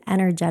was an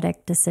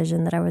energetic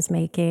decision that I was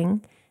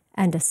making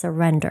and a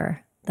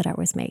surrender that I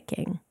was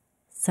making.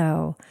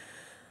 So,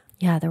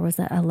 yeah, there was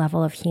a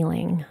level of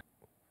healing.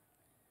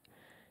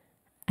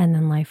 And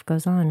then life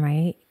goes on,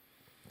 right?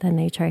 Then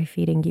they try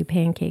feeding you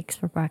pancakes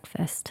for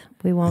breakfast.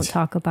 We won't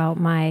talk about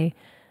my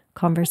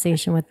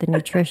conversation with the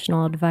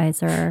nutritional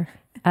advisor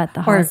at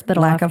the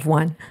hospital. Lack of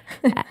one.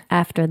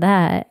 After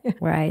that,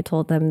 where I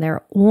told them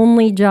their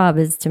only job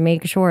is to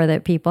make sure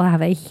that people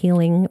have a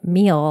healing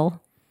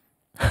meal.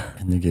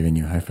 And they're giving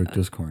you high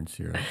fructose corn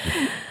syrup.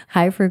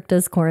 High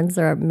fructose corn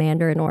syrup,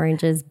 mandarin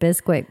oranges,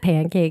 Bisquick,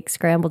 pancakes,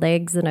 scrambled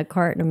eggs, and a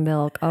carton of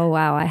milk. Oh,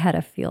 wow. I had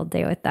a field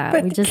day with that.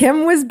 But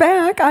Kim was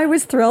back. I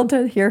was thrilled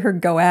to hear her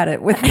go at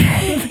it with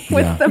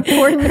the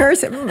poor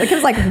nurse.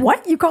 Because like,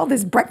 what? You call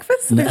this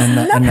breakfast? There's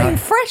nothing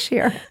fresh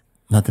here.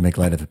 Not to make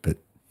light of it, but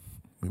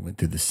we went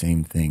through the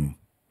same thing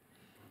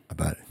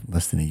about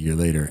less than a year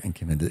later and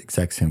came into the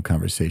exact same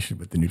conversation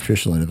with the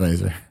nutritional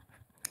advisor.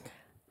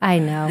 I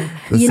know.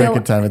 The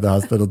second time at the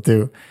hospital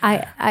too.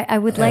 I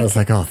would like. I was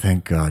like, oh,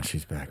 thank God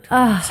she's back.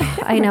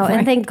 I know,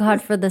 and thank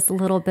God for this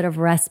little bit of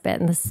respite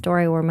in the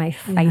story where my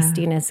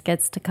feistiness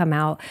gets to come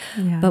out.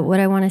 Yeah. But what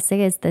I want to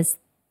say is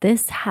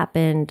this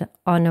happened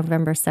on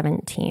November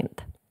 17th,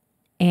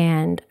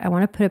 and I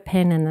want to put a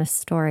pin in this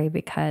story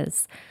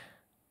because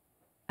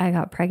I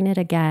got pregnant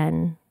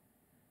again,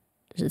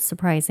 just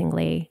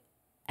surprisingly,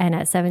 and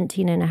at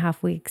 17 and a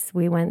half weeks,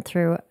 we went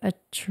through a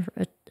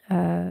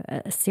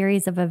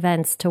series of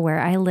events to where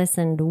I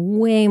listened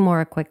way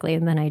more quickly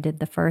than I did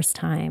the first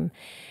time.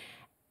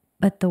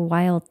 But the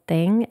wild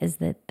thing is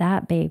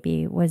that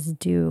baby was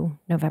due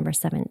November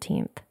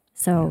 17th.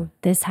 So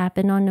this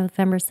happened on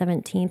November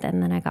 17th,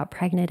 and then I got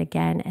pregnant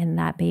again, and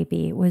that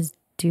baby was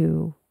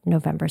due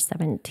November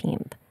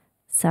 17th.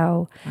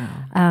 So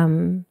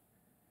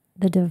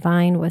the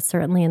divine was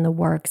certainly in the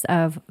works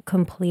of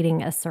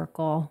completing a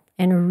circle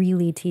and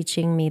really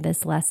teaching me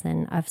this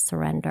lesson of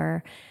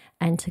surrender.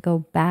 And to go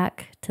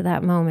back to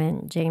that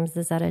moment, James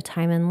is at a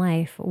time in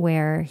life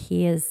where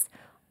he is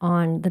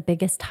on the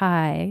biggest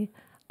high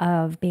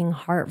of being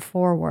heart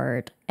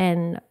forward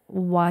and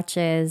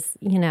watches,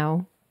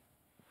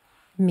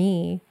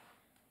 me,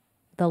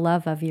 the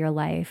love of your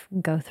life,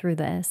 go through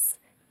this.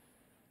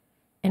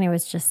 And it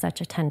was just such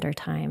a tender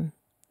time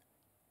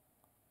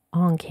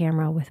on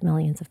camera with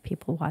millions of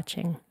people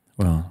watching.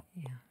 Well,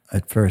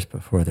 at first,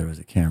 before there was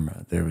a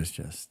camera, there was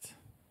just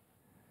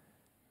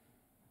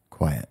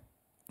quiet.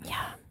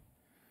 Yeah.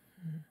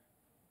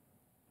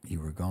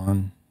 You were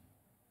gone.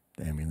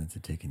 The ambulance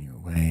had taken you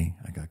away.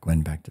 I got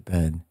Gwen back to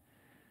bed.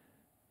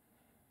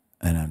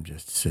 And I'm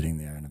just sitting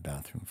there in a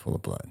bathroom full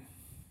of blood.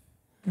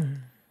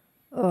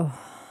 Oh,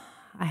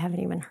 I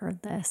haven't even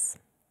heard this.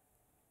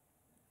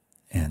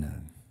 And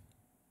a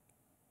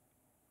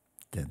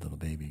dead little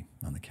baby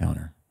on the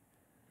counter.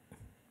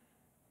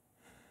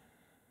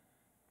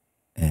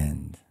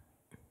 And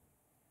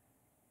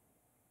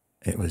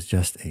it was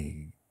just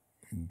a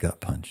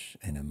gut punch,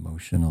 an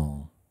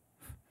emotional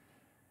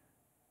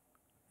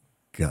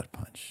gut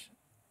punch.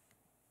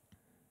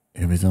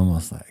 It was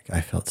almost like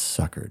I felt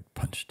suckered,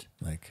 punched.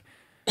 Like,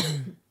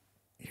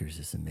 here's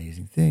this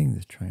amazing thing,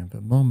 this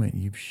triumphant moment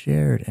you've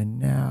shared, and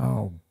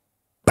now,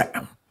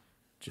 bam,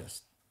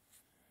 just.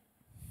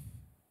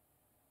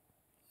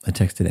 I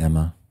texted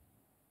Emma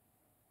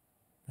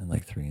at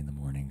like 3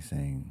 a.m.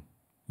 saying,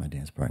 my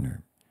dance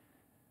partner,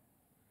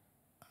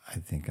 I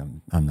think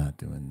I'm not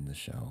doing the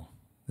show.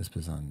 This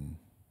was on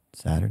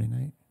Saturday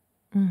night.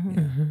 Mm-hmm.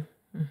 Yeah.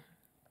 Mm-hmm.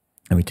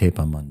 And we tape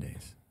on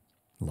Mondays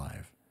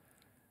live.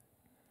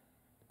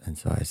 And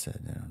so I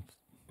said,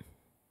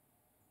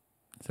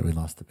 so we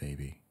lost the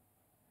baby.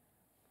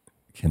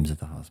 Kim's at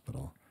the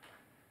hospital.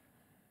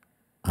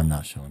 I'm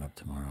not showing up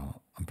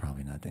tomorrow. I'm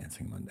probably not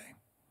dancing Monday.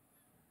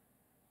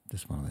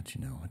 Just want to let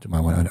you know.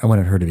 I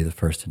wanted her to be the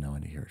first to know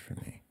and to hear it from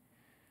me.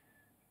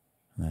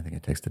 And I think I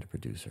texted a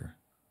producer.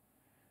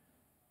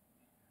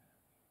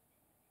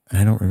 And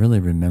I don't really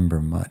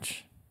remember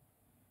much,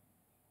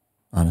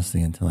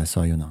 honestly, until I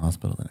saw you in the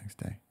hospital the next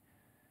day.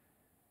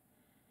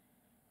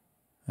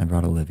 I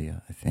brought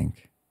Olivia, I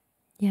think.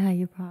 Yeah,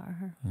 you brought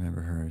her. I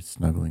remember her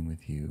snuggling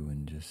with you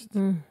and just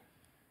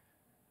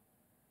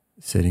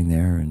sitting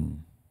there,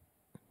 and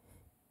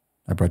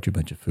I brought you a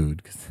bunch of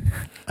food because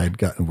I had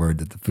gotten word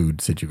that the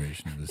food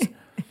situation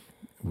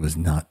was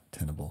not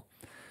tenable.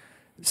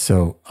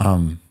 So,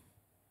 I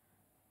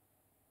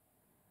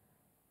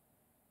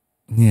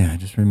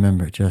just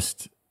remember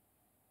just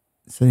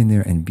sitting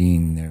there and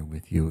being there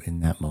with you in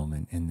that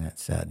moment, in that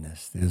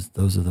sadness.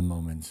 Those are the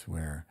moments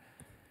where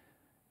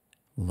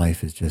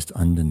life is just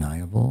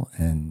undeniable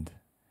and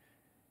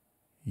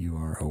you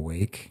are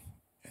awake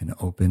and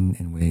open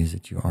in ways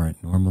that you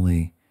aren't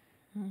normally.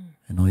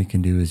 And all you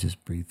can do is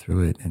just breathe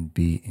through it and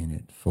be in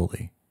it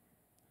fully.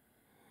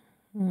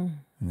 And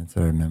that's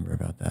what I remember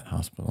about that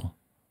hospital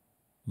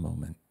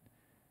moment.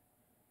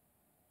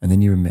 And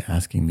then you were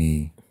asking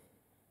me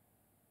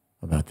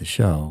about the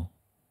show,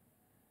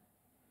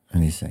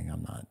 and he's saying,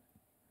 I'm not.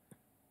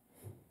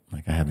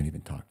 Like, I haven't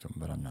even talked to him,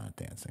 but I'm not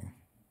dancing.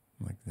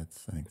 I'm like, I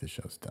think the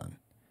show's done.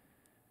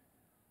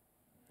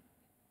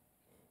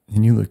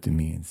 And you looked at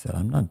me and said,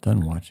 I'm not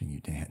done watching you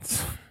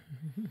dance.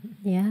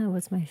 Yeah, it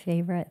was my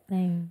favorite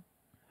thing.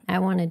 I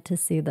wanted to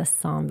see the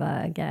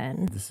samba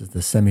again. This is the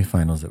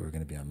semifinals that were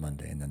going to be on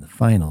Monday. And then the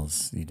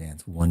finals, you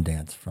dance one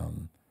dance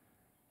from,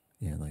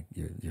 like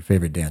your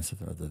favorite dance of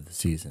the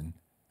season.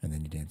 And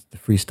then you dance the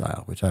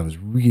freestyle, which I was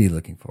really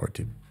looking forward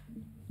to.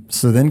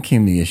 So then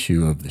came the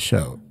issue of the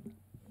show.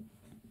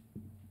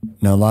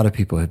 Now, a lot of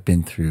people have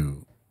been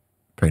through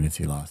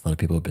pregnancy loss. A lot of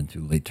people have been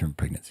through late-term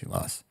pregnancy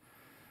loss.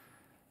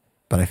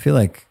 But I feel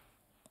like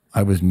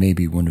I was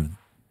maybe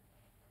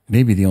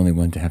the only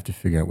one to have to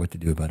figure out what to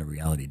do about a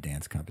reality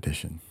dance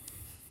competition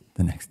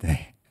the next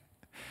day.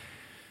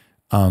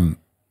 And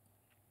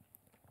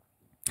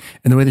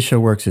the way the show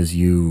works is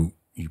you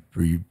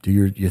do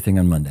your thing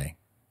on Monday,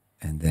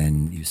 and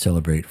then you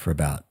celebrate for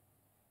about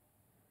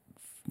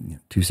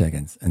 2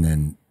 seconds, and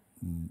then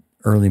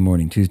early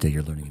morning Tuesday,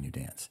 you're learning a new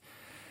dance.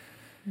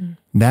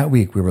 That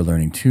week, we were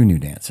learning 2 new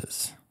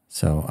dances.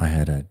 So I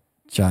had a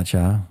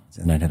cha-cha,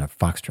 and I had a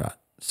foxtrot.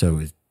 So it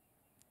was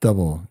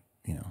double,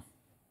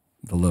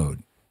 the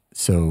load.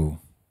 So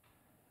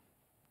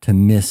to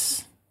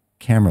miss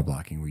camera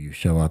blocking, where you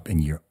show up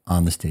and you're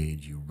on the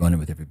stage, you run it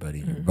with everybody,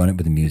 you run it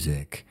with the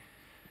music.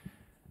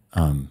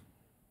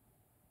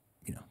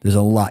 There's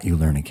a lot you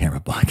learn in camera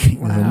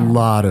blocking. Wow. There's a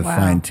lot of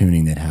fine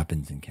tuning that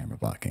happens in camera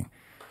blocking.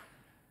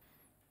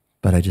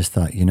 But I just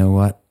thought, you know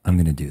what? I'm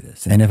going to do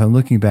this. And if I'm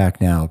looking back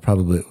now,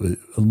 probably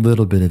a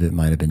little bit of it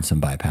might have been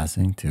some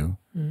bypassing too.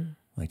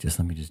 Like, let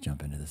me just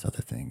jump into this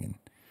other thing.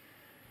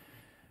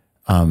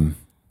 And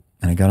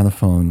I got on the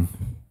phone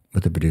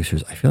with the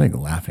producers. I feel like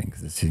laughing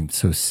because it seems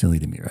so silly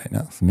to me right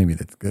now. So maybe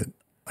that's good.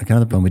 I got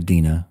on the phone with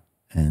Dina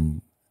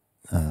and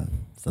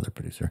this other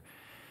producer.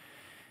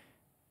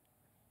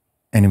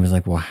 And it was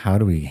like, well, how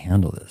do we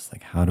handle this?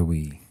 Like, how do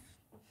we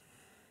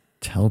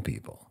tell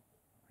people?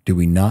 Do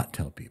we not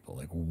tell people?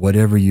 Like,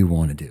 whatever you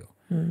want to do.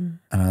 And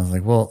I was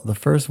like, well, the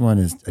first one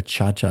is a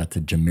cha-cha to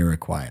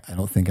Jamiroquai. I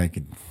don't think I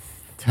could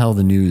tell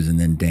the news and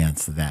then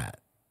dance that.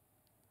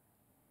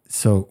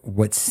 So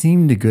what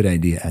seemed a good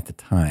idea at the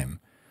time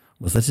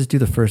was, let's just do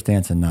the first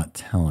dance and not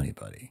tell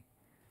anybody.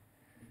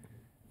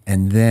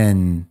 And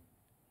then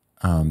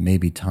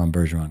maybe Tom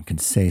Bergeron can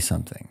say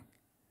something.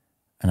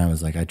 And I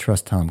was like, I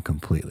trust Tom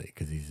completely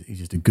because he's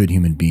just a good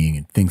human being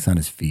and thinks on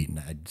his feet. And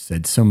I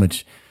said so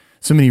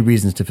many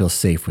reasons to feel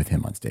safe with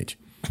him on stage.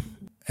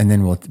 And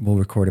then we'll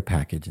record a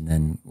package, and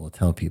then we'll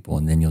tell people,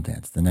 and then you'll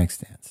dance the next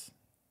dance.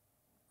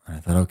 And I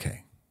thought,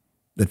 okay,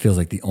 that feels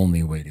like the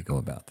only way to go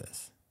about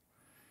this.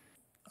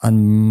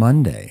 On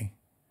Monday,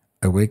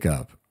 I wake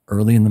up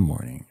early in the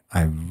morning.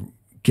 I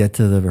get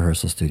to the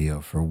rehearsal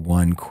studio for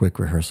one quick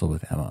rehearsal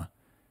with Emma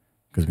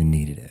because we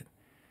needed it.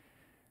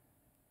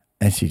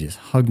 And she just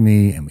hugged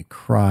me, and we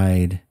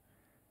cried.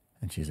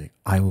 And she's like,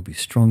 I will be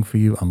strong for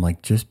you. I'm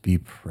like, just be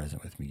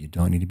present with me. You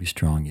don't need to be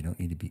strong. You don't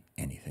need to be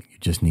anything. You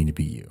just need to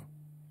be you.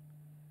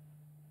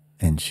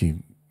 And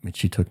she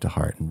took to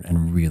heart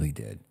and really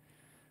did.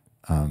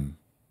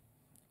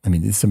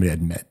 This is somebody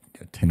I'd met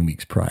 10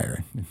 weeks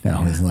prior. And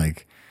now is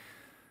like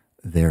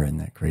there in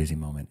that crazy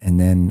moment. And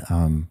then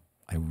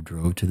I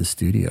drove to the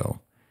studio,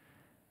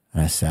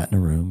 and I sat in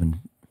a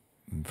room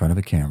in front of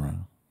a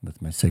camera with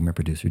my segment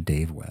producer,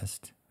 Dave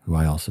West, who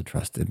I also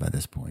trusted by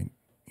this point.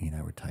 He and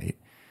I were tight.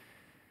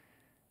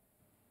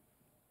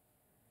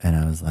 And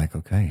I was like,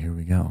 okay, here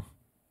we go.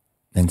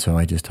 And so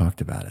I just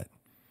talked about it.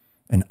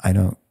 And I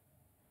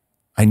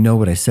know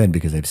what I said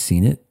because I've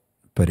seen it,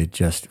 but it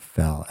just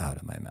fell out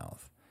of my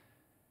mouth.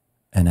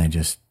 And I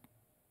just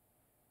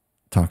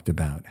talked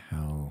about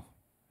how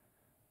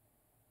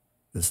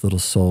this little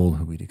soul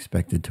who we'd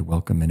expected to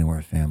welcome into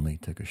our family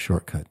took a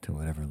shortcut to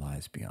whatever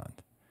lies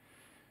beyond.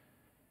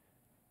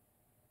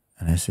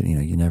 And I said,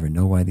 you never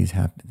know why these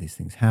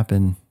things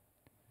happen.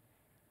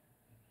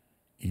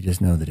 You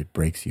just know that it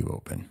breaks you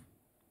open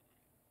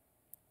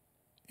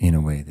in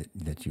a way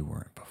that you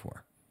weren't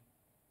before.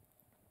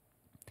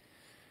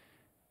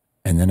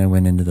 And then I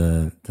went into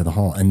the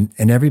hall, and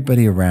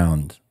everybody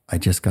around, I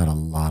just got a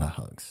lot of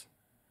hugs.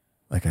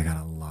 Like, I got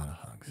a lot of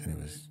hugs, and it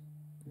was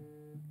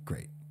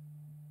great.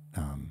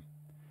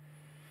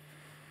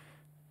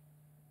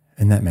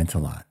 And that meant a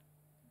lot.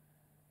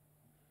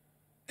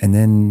 And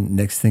then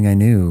next thing I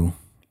knew,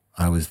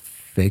 I was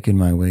faking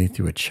my way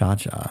through a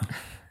cha-cha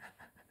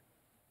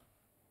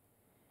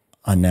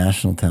on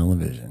national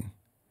television.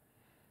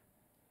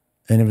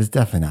 And it was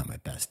definitely not my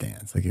best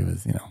dance. Like, it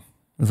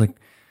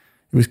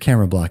was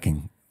camera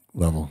blocking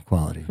level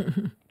quality.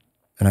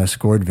 And I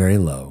scored very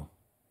low.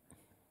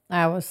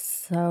 I was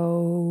so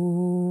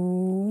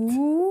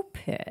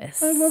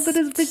pissed. I love that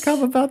it's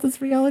become about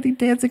this reality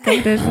dancing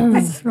competition.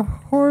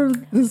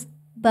 This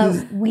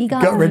But we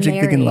got gut-wrenching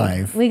thing in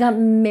married. life. We got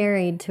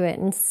married to it,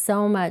 and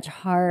so much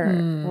heart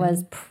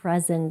was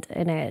present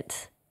in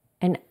it.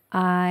 And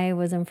I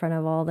was in front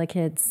of all the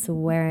kids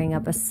swearing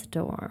up a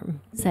storm,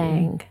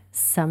 saying,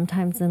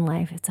 sometimes in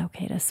life it's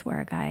okay to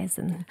swear, guys,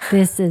 and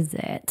this is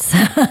it.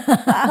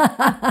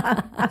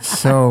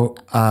 So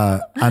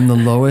I'm the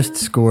lowest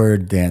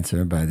scored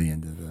dancer by the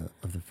end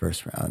of the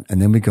first round,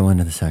 and then we go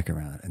into the second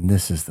round, and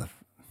this is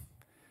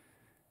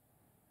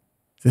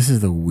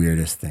the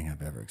weirdest thing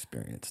I've ever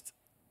experienced.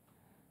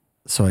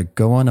 So I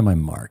go onto my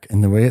mark,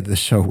 and the way the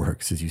show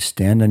works is you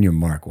stand on your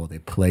mark while they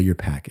play your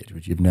package,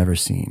 which you've never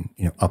seen,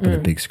 up on the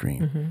big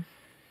screen. Mm-hmm.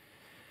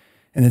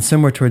 And then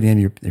somewhere toward the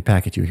end of your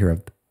package, you hear a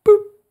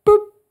boop,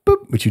 boop,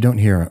 boop, which you don't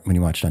hear when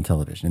you watch it on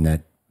television. And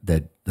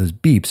that those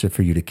beeps are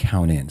for you to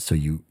count in. So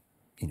you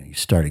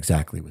start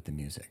exactly with the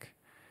music.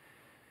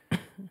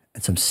 And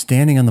so I'm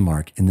standing on the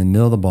mark in the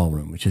middle of the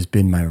ballroom, which has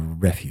been my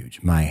refuge,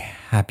 my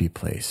happy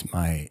place,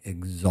 my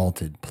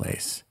exalted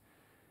place.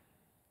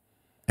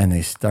 And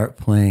they start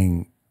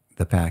playing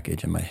the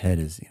package, and my head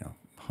is,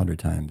 100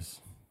 times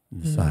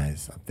the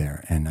size up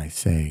there. And I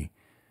say,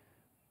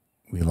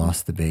 we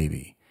lost the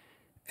baby.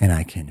 And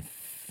I can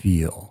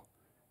feel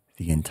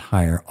the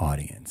entire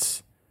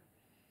audience.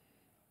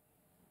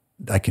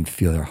 I can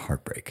feel their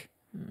heartbreak.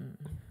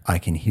 I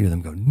can hear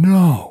them go,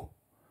 no.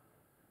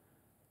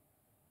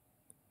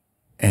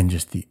 And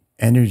just the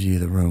energy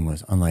of the room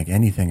was unlike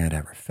anything I'd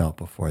ever felt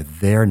before.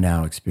 They're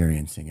now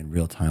experiencing in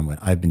real time what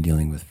I've been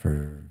dealing with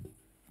for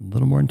a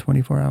little more than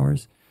 24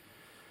 hours.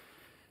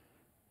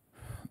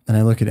 And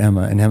I look at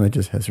Emma, and Emma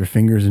just has her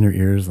fingers in her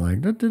ears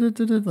like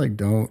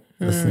don't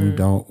listen,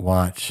 don't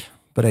watch.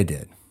 But I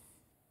did,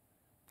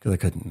 because I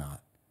couldn't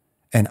not.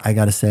 And I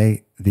got to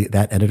say,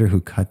 that editor who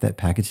cut that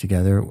package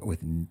together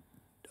with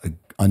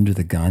under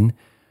the gun,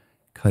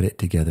 cut it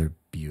together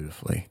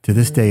beautifully. To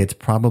this day, it's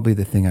probably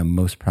the thing I'm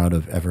most proud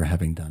of ever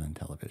having done on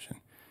television.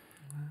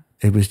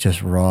 It was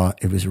just raw.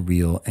 It was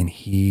real. And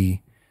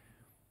he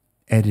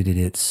edited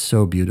it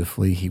so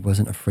beautifully. He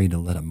wasn't afraid to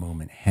let a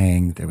moment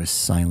hang. There was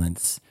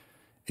silence.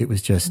 It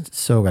was just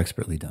so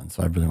expertly done.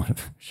 So I really want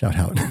to shout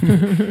out.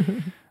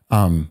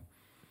 And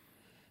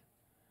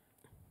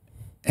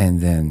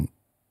then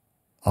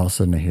all of a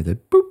sudden I hear the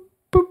boop,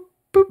 boop,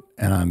 boop,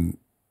 and I'm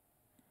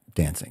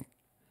dancing.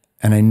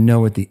 And I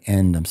know at the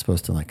end I'm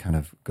supposed to kind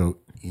of go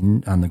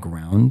in on the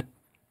ground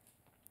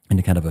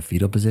into kind of a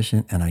fetal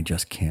position, and I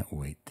just can't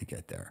wait to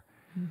get there.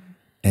 Mm-hmm.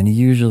 And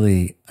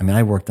usually,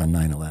 I worked on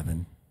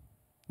 9/11,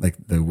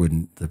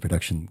 the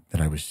production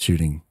that I was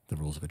shooting, The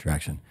Rules of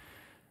Attraction.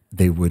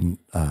 They wouldn't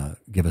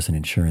give us an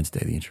insurance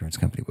day. The insurance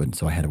company wouldn't.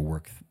 So I had to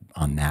work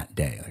on that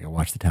day. I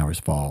watched the towers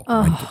fall,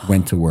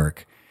 went to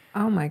work.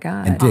 Oh my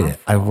God. And did it.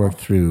 I've worked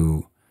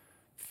through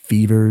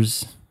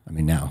fevers.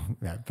 Now,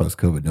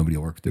 post-COVID, nobody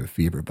will work through a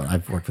fever, but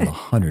I've worked with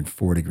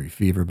 104-degree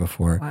fever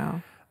before.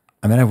 Wow.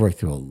 I've worked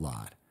through a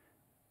lot.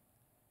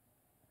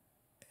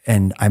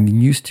 And I'm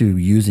used to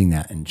using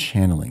that and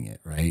channeling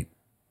it, right?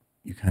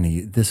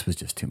 This was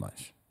just too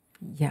much.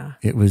 Yeah.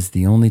 It was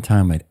the only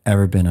time I'd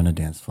ever been on a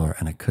dance floor,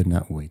 and I could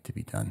not wait to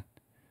be done.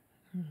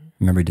 Mm-hmm. I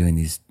remember doing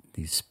these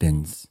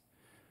spins,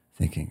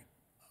 thinking,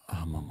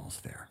 I'm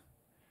almost there.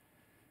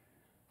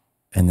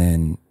 And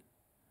then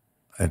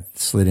I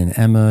slid in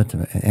Emma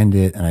to end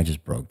it, and I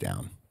just broke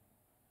down.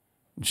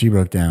 She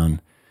broke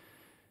down,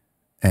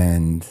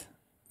 and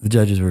the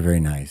judges were very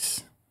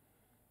nice.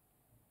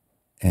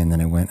 And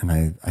then I went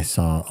and I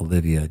saw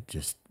Olivia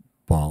just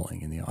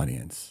bawling in the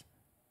audience.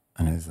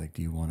 And I was like,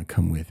 do you want to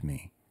come with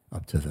me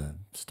up to the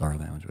Star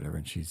Lounge, whatever?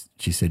 And she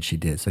said she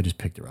did. So I just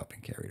picked her up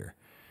and carried her.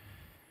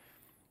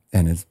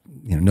 And it's,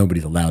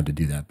 nobody's allowed to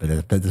do that. But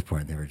at this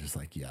point, they were just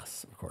like,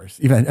 yes, of course.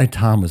 Even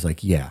Tom was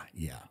like, yeah.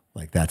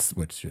 Like, that's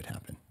what should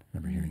happen. I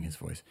remember hearing his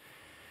voice.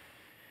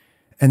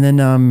 And then,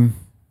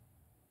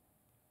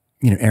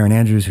 Erin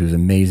Andrews, who was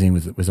amazing,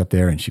 was up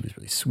there, and she was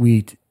really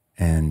sweet.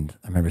 And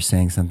I remember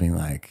saying something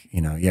like,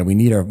 yeah, we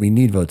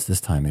need votes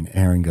this time. And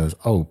Erin goes,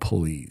 oh,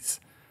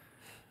 please.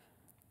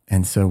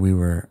 And so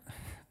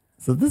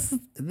this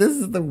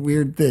is the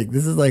weird thing.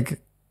 This is I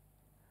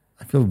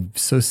feel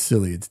so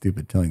silly and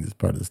stupid telling this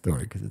part of the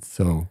story because it's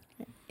so.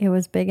 It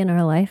was big in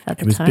our life at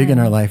the time. It was big in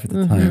our life at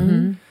the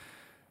time.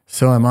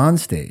 So I'm on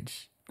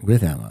stage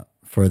with Emma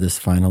for this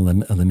final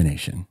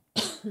elimination.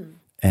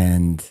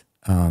 And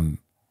I'm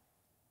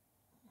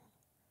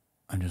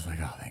just like,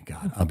 oh, thank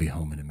God. I'll be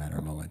home in a matter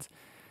of moments.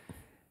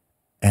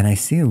 And I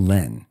see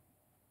Len,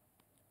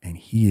 and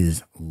he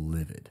is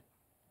livid.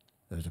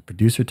 There's a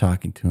producer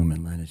talking to him,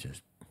 and Len is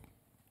just...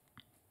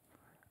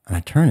 And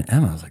I turned to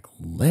Emma. I was like,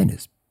 Len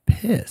is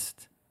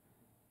pissed.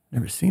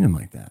 Never seen him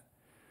like that.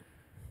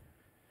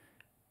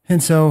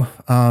 And so,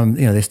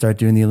 they start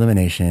doing the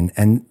elimination.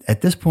 And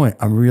at this point,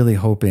 I'm really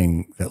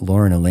hoping that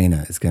Lauren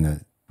Elena is going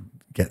to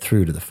get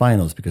through to the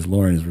finals because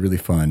Lauren is really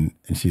fun,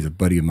 and she's a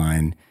buddy of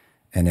mine.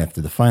 And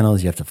after the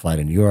finals, you have to fly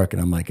to New York.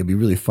 And I'm like, it'd be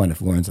really fun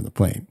if Lauren's on the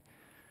plane.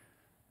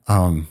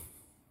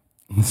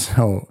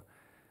 So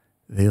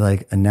they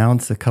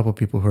announce a couple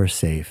people who are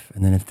safe.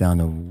 And then it's down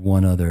to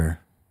one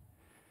other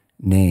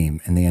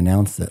name, and they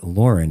announce that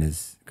Lauren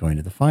is going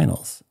to the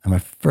finals. And my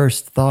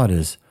first thought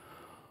is,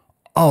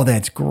 oh,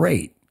 that's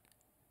great.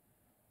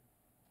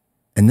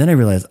 And then I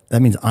realized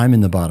that means I'm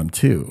in the bottom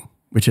two,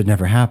 which had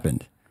never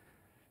happened.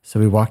 So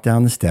we walk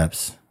down the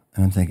steps,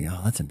 and I'm thinking,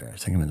 oh, that's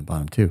embarrassing. I'm in the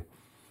bottom two.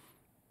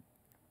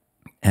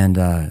 And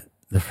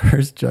the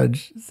first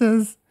judge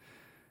says,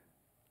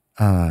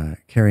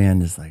 Carrie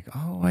Ann is like,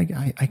 oh,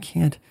 I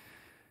can't,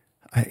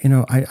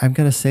 I've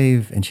got to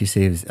save. And she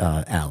saves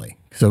Allie.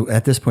 So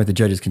at this point, the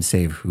judges can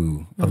save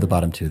who of the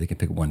bottom two. They can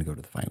pick one to go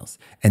to the finals.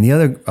 And the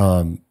other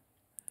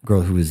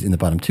girl who was in the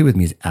bottom two with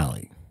me is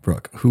Allie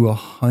Brooke, who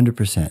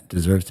 100%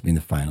 deserves to be in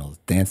the finals,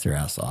 danced their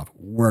ass off,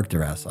 worked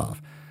their ass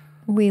off.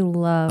 We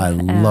love I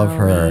love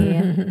her.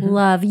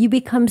 Love. You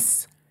become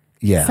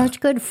such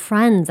good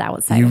friends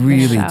outside you of the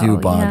really show. do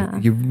bond. Yeah.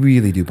 You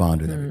really do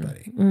bond with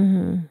everybody.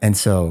 Mm-hmm. And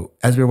so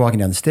as we were walking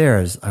down the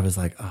stairs, I was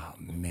like, oh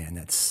man,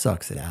 that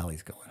sucks that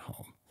Allie's going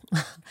home.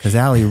 Because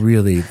Allie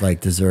really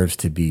deserves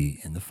to be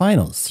in the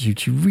finals. She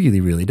really,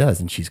 really does.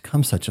 And she's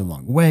come such a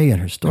long way,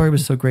 and her story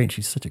was so great. And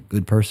she's such a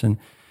good person.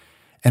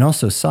 And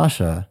also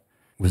Sasha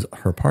was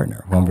her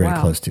partner, who I'm very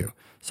close to.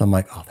 So I'm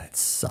like, oh, that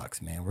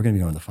sucks, man. We're going to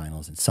be going to the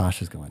finals, and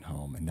Sasha's going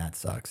home, and that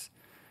sucks.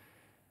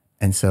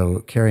 And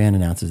so Carrie Ann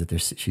announces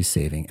that she's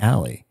saving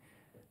Allie.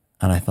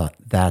 And I thought,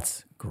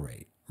 that's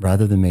great.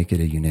 Rather than make it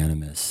a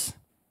unanimous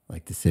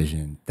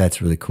decision, that's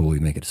really cool. We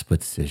make it a split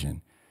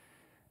decision.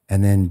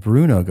 And then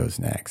Bruno goes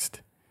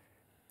next.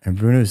 And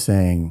Bruno's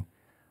saying,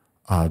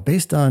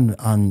 based on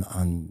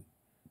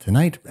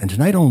tonight, and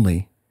tonight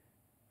only.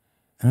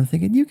 And I'm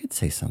thinking, you could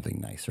say something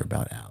nicer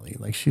about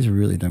Allie. She's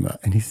really done well.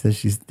 And he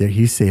says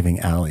he's saving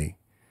Allie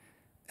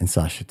and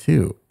Sasha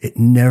too. It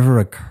never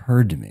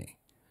occurred to me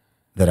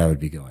that I would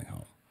be going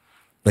home.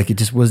 It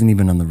just wasn't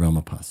even on the realm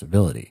of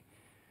possibility.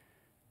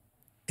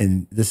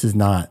 And this is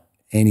not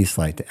any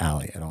slight to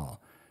Allie at all.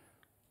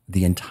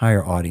 The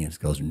entire audience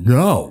goes,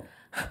 no.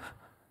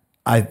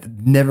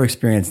 I've never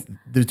experienced,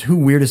 the two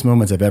weirdest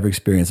moments I've ever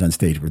experienced on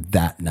stage were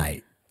that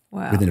night.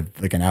 Wow. Within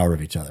an hour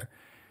of each other.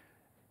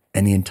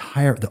 And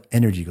the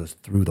energy goes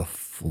through the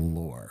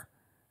floor.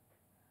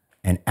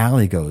 And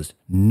Allie goes,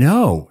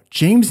 no,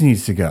 James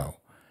needs to go.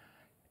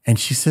 And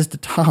she says to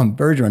Tom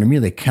Bergeron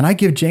immediately, can I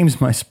give James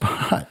my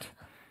spot?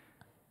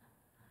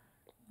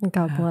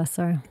 God bless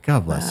her.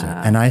 God bless her.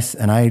 And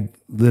I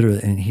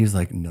literally, and he's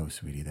like, no,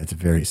 sweetie, that's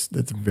very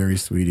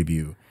sweet of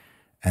you.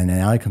 And then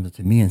Allie comes up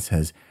to me and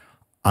says,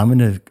 I'm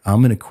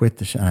gonna quit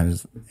the show.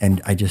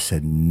 And I just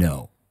said,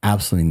 no,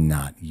 absolutely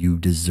not. You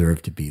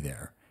deserve to be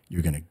there.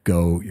 You're gonna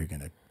go. You're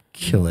gonna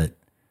kill it,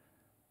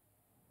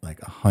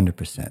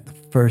 100%. The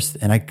first,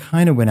 and I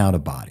kind of went out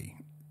of body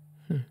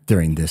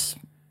during this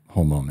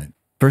whole moment.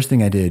 First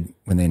thing I did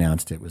when they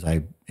announced it was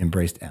I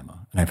embraced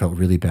Emma, and I felt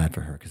really bad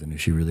for her because I knew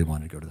she really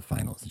wanted to go to the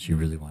finals and she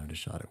really wanted a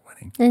shot at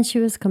winning. And she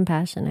was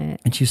compassionate.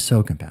 And she's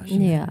so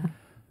compassionate. Yeah.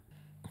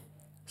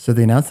 So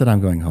they announced that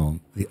I'm going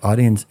home. The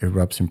audience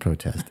erupts in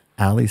protest.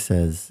 Allie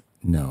says,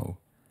 no,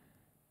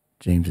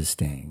 James is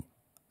staying.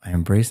 I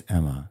embrace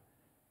Emma.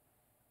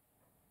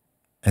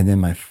 And then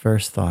my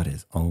first thought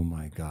is, oh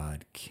my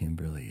God,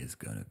 Kimberly is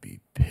going to be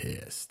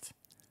pissed.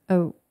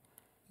 Oh,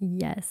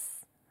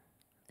 yes,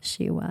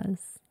 she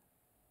was.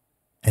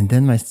 And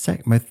then my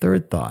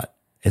third thought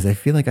is I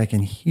feel like I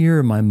can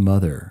hear my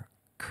mother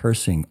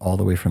cursing all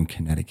the way from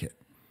Connecticut.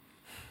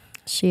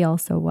 She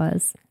also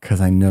was.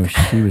 Because I know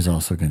she was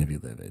also going to be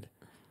livid.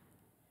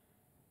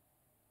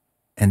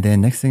 And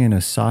then next thing I know,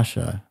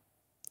 Sasha,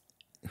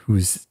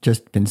 who's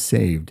just been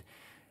saved,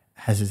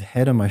 has his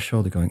head on my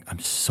shoulder going, I'm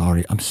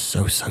sorry. I'm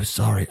so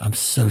sorry. I'm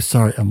so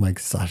sorry. I'm like,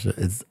 Sasha,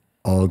 it's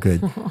all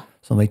good.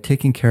 So I'm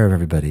taking care of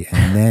everybody.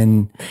 And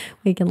then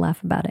we can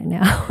laugh about it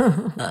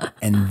now.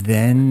 and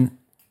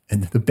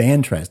the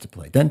band tries to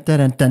play. Dun, dun,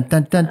 dun, dun,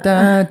 dun, dun,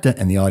 dun, dun,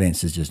 and the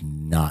audience is just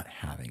not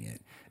having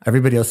it.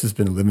 Everybody else has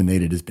been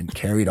eliminated, has been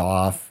carried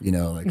off,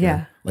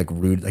 like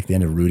Rudy, like the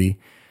end of Rudy.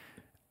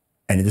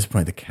 And at this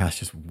point, the cast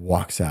just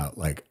walks out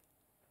like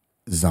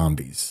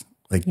zombies.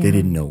 They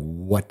didn't know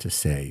what to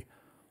say,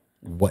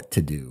 what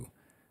to do.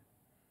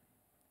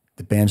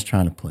 The band's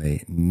trying to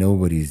play.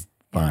 Nobody's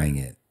buying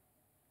it.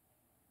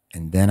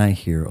 And then I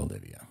hear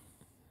Olivia.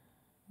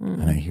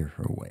 And I hear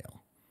her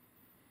wail.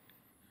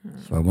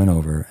 So I went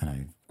over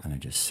and I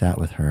just sat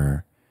with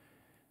her.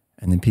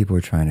 And then people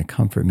were trying to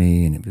comfort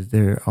me. And it was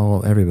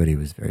everybody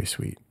was very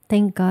sweet.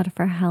 Thank God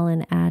for Hal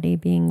and Addie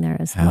being there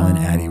as well. Hal and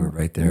Addie were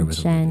right there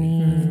with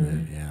Jenny.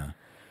 Olivia. Yeah.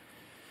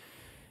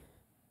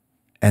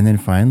 And then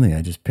finally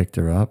I just picked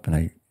her up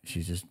and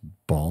she's just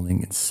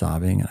bawling and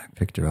sobbing. And I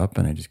picked her up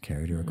and I just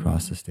carried her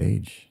across the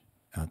stage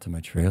out to my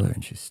trailer.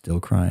 And she's still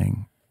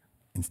crying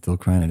and still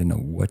crying. I didn't know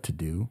what to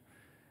do.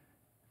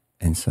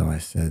 And so I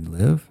said,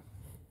 Liv,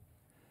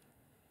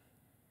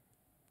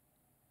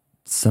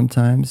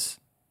 sometimes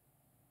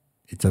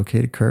it's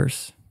okay to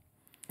curse.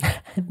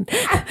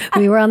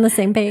 We were on the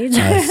same page.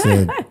 I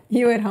said,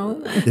 you at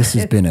home? This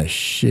has been a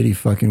shitty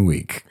fucking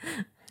week.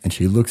 And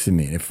she looks at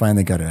me and it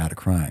finally got her out of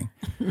crying.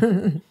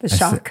 The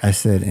shock. I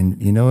said,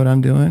 and you know what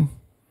I'm doing?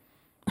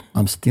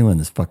 I'm stealing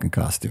this fucking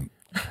costume.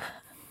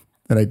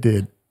 And I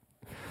did.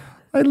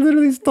 I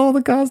literally stole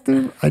the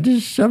costume. I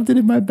just shoved it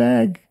in my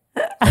bag.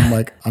 I'm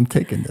like, I'm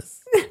taking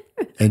this.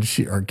 And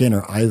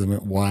her eyes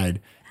went wide.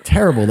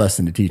 Terrible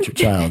lesson to teach your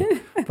child.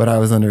 But I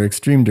was under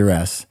extreme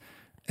duress.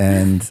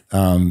 And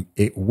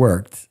it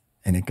worked.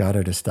 And it got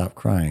her to stop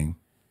crying.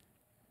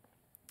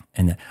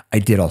 And I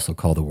did also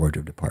call the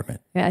wardrobe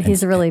department. Yeah,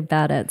 he's really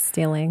bad at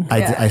stealing.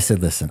 I said,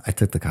 listen, I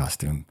took the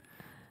costume.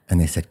 And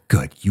they said,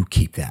 good, you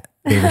keep that.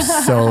 They were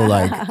so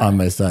like on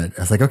my side.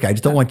 I was like, okay, I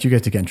just don't want you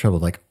guys to get in trouble.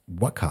 Like,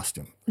 what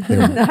costume?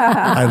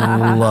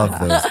 I love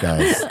those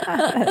guys.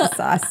 That's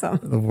awesome.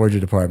 The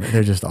wardrobe department,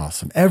 they're just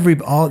awesome.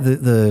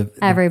 The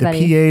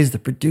PAs, the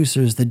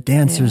producers, the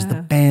dancers,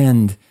 the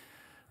band.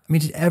 I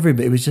mean, just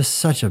everybody. It was just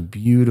such a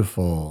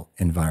beautiful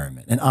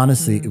environment. And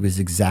honestly, it was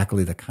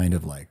exactly the kind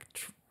of like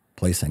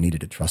place I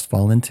needed to trust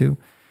fall into.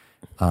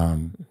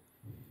 And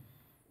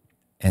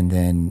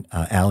then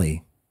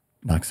Allie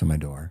knocks on my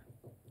door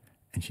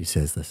and she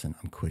says, listen,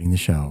 I'm quitting the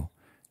show.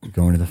 You're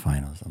going to the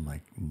finals. I'm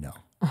like, no,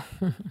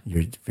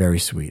 you're very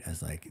sweet. I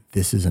was like,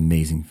 this is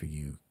amazing for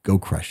you. Go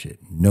crush it.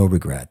 No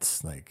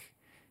regrets. Like,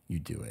 you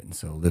do it. And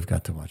so Liv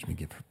got to watch me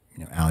give,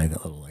 Allie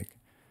that little like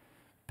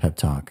pep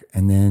talk.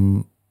 And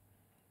then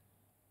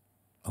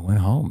I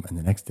went home and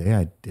the next day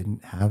I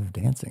didn't have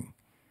dancing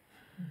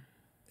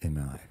in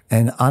my life.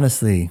 And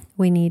honestly,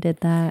 we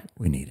needed that.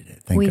 We needed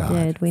it. Thank God. We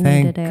did. We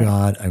needed it. Thank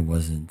God I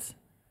wasn't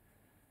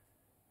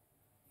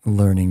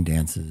learning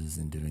dances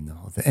and doing the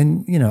whole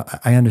thing. And,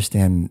 I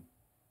understand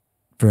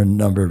for a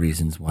number of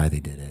reasons why they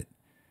did it.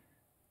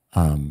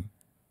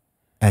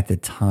 At the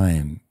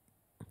time,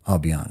 I'll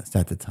be honest,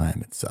 at the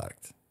time it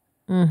sucked.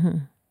 Mm-hmm.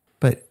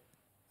 But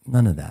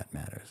none of that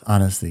matters.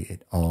 Honestly,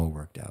 it all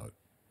worked out.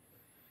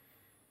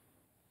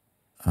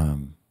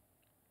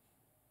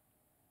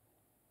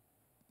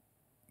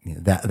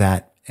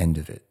 That end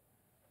of it.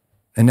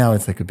 And now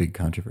it's like a big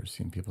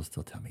controversy and people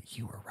still tell me,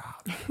 you were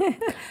robbed.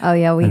 Oh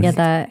yeah, we get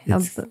that.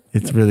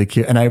 It's really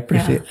cute. And I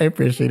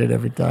appreciate it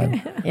every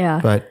time. Yeah.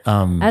 But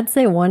I'd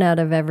say 1 out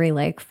of every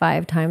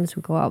 5 times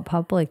we go out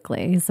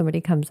publicly, somebody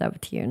comes up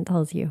to you and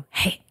tells you,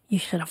 hey, you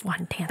should have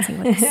won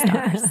Dancing with the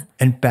Stars.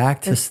 And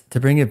back to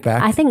bring it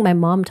back. I think my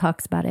mom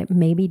talks about it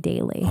maybe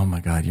daily. Oh my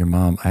God, your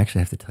mom. I actually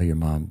have to tell your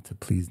mom to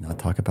please not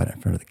talk about it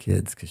in front of the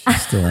kids because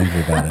she's still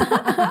angry about it.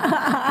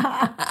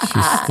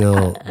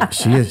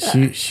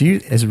 She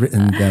has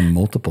written them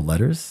multiple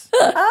letters.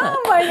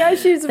 Oh my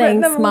gosh, she's written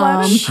them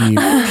Mom. She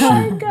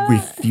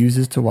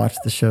refuses to watch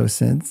the show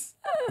since.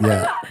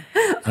 Yeah.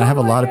 And I have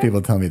a lot of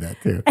people tell me that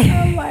too.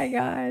 Oh my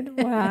God.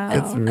 Wow.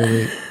 It's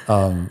really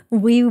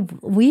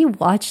We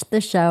watched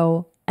the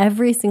show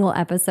every single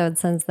episode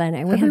since then,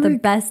 and we had the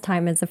best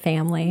time as a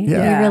family.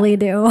 Yeah. We really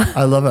do.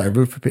 I love it. I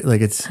root for people.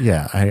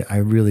 I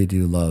really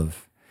do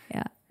love.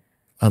 Yeah.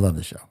 I love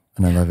the show,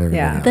 and I love everybody.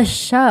 Yeah. else. The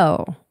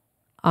show,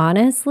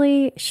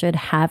 honestly, should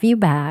have you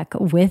back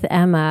with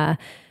Emma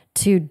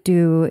to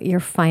do your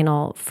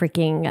final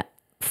freaking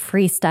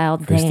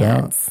freestyle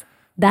dance.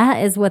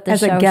 That is what the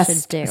show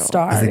should do.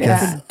 Star. As a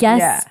guest As a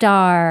guest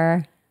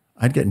star.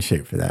 I'd get in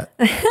shape for that.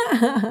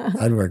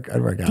 I'd work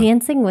out.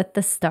 Dancing with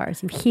the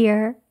Stars. You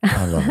hear?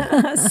 I love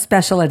it.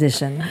 Special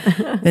edition.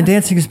 And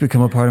dancing has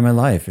become a part of my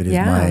life. It is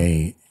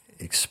my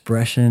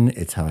expression.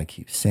 It's how I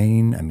keep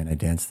sane. I mean, I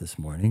danced this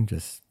morning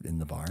just in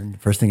the barn. The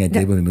first thing I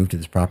did when we moved to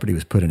this property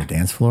was put in a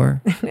dance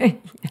floor.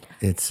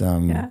 It's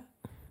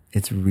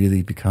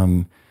really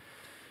become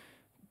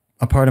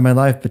a part of my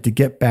life. But to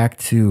get back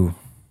to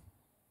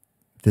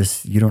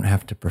this, you don't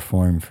have to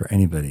perform for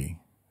anybody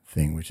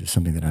thing, which is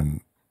something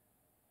that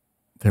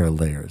there are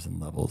layers and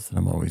levels that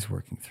I'm always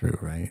working through,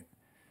 right?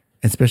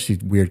 Especially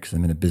weird because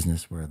I'm in a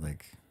business where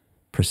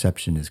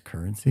perception is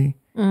currency.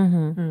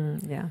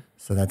 Mm-hmm. Yeah.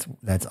 So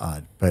that's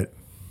odd. But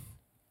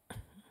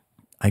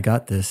I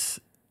got this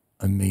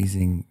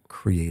amazing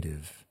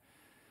creative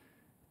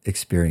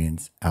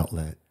experience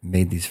outlet,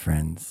 made these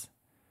friends.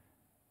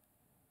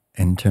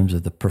 And in terms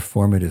of the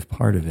performative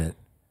part of it,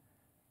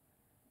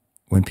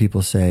 when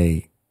people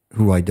say,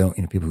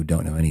 people who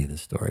don't know any of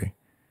this story,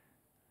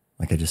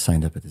 I just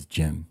signed up at this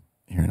gym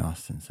here in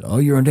Austin. So, oh,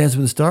 you're on Dancing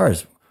with the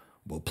Stars.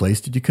 What place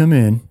did you come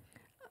in?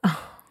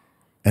 Oh.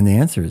 And the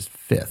answer is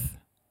 5th.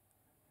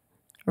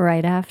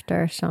 Right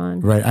after Sean.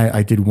 Right.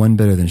 I did one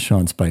better than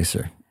Sean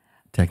Spicer,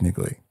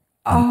 technically.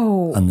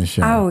 On the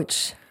show.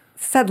 Ouch.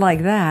 Said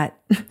like that.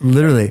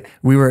 Literally,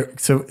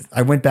 so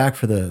I went back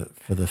for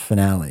the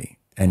finale.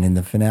 And in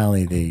the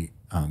finale, they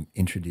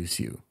introduce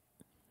you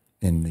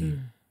in the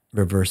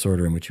reverse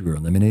order in which you were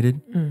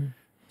eliminated.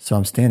 So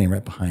I'm standing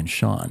right behind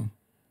Sean.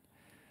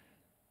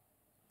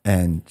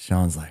 And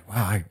Sean's like,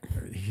 wow,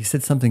 he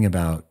said something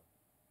about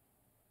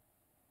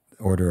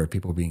the order of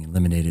people being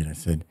eliminated. I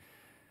said,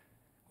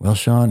 well,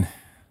 Sean,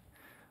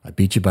 I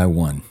beat you by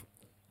 1.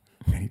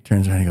 And he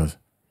turns around and he goes,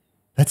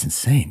 that's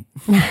insane.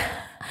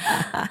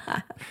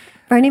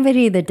 For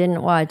anybody that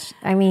didn't watch,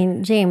 I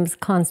mean, James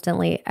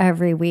constantly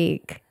every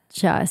week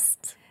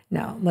just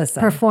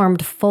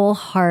performed full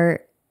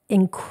heart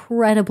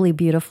incredibly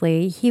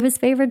beautifully. He was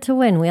favored to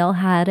win. We all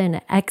had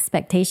an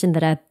expectation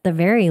that at the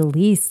very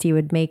least he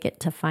would make it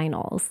to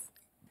finals.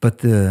 But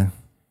the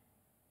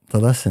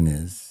lesson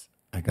is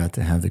I got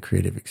to have the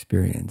creative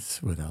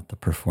experience without the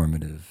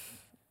performative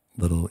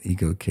little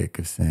ego kick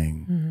of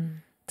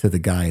saying to the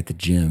guy at the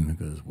gym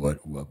who goes,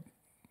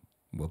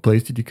 what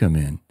place did you come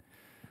in?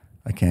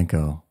 I can't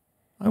go,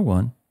 I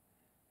won.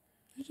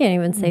 You can't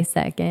even say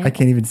second. I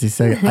can't even say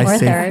second. Or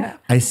third.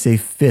 I say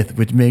fifth,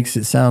 which makes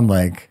it sound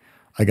like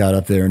I got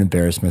up there and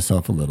embarrassed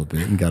myself a little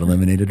bit and got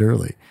eliminated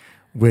early,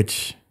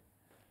 which,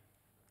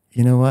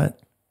 you know what?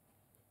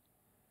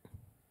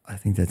 I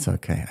think that's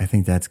okay. I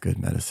think that's good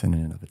medicine in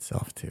and of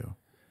itself too.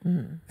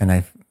 And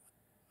I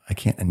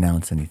can't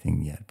announce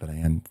anything yet, but I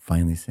am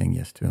finally saying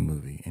yes to a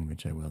movie in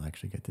which I will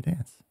actually get to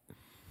dance.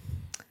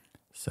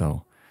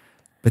 So,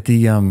 but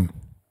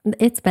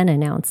It's been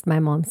announced. My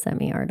mom sent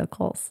me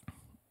articles.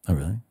 oh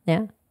really?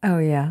 Yeah. Oh,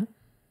 yeah.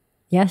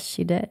 Yes,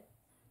 she did.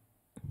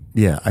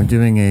 Yeah, I'm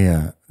doing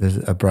there's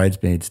a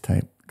bridesmaids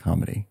type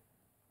comedy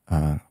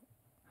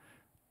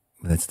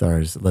that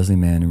stars Leslie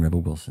Mann and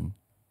Rebel Wilson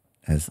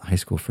as high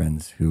school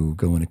friends who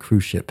go on a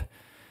cruise ship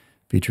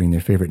featuring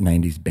their favorite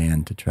 90s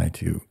band to try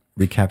to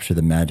recapture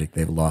the magic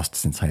they've lost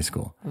since high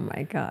school. Oh,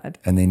 my God.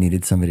 And they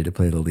needed somebody to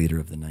play the leader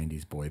of the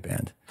 90s boy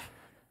band.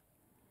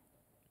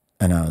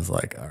 And I was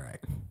like, all right,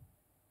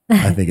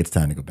 I think it's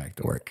time to go back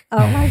to work.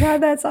 Oh, my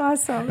God, that's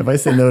awesome. If I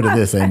say no to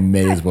this, I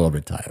may as well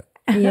retire.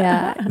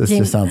 Yeah. This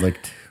just sounds like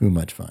too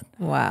much fun.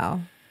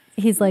 Wow.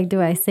 He's like, do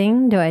I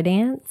sing? Do I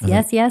dance?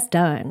 Yes, yes,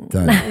 done.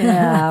 Done.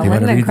 Yeah, Do you what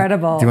wanna an read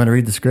incredible. Do you want to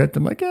read the script?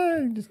 I'm like,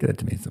 yeah, just get it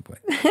to me at some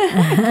point.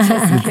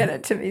 Just get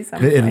it to me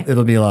sometime.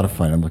 It'll be a lot of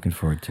fun. I'm looking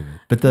forward to it.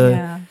 But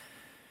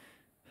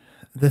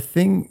the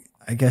thing,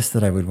 I guess,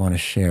 that I would want to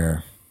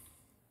share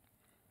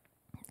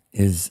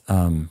is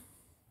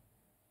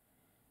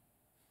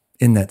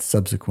in that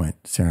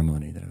subsequent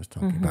ceremony that I was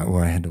talking about,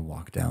 where I had to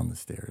walk down the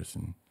stairs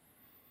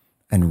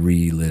and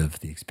relive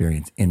the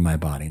experience in my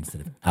body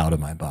instead of out of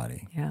my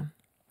body. Yeah.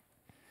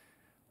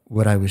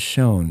 What I was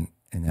shown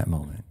in that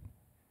moment,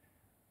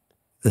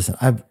 listen,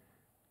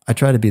 I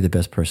try to be the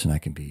best person I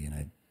can be,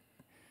 and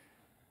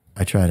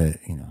I try to,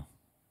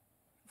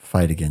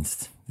 fight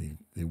against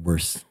the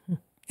worst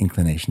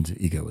inclinations of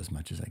ego as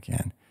much as I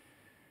can.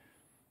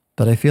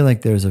 But I feel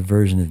like there's a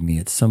version of me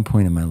at some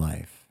point in my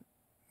life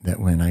that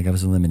when I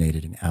was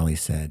eliminated and Allie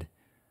said,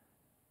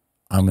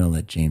 I'm going to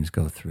let James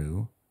go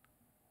through,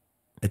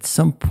 at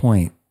some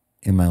point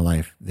in my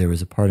life, there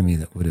was a part of me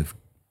that would have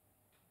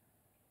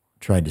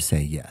tried to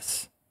say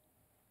yes,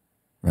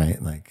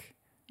 right? Like,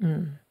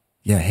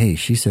 yeah, hey,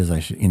 she says I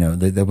should,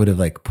 they would have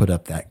like put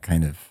up that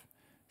kind of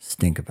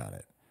stink about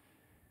it.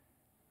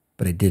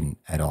 But I didn't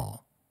at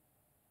all.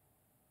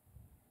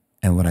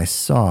 And what I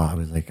saw, I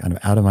was like kind of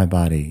out of my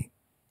body,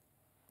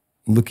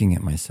 looking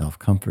at myself,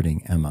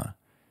 comforting Emma.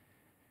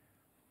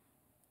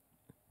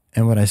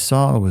 And what I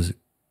saw was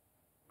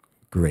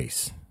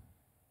grace.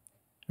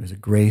 It was a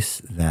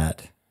grace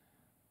that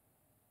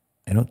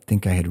I don't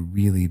think I had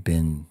really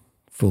been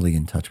fully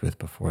in touch with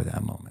before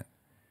that moment.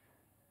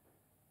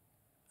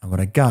 And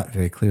what I got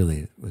very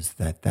clearly was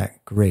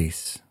that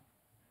grace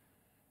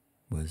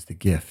was the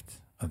gift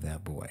of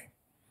that boy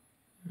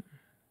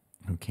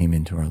who came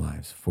into our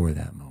lives for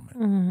that moment.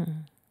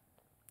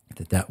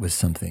 Mm-hmm. That was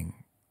something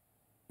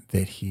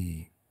that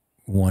he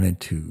wanted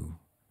to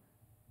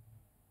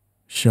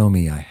show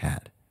me I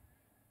had.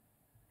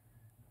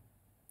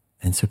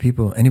 And so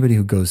anybody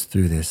who goes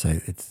through this,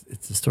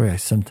 it's a story I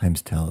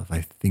sometimes tell if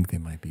I think they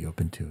might be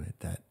open to it,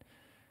 that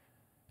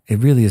it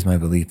really is my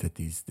belief that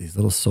these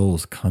little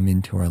souls come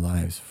into our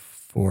lives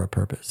for a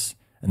purpose.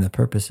 And the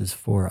purpose is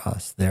for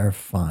us. They're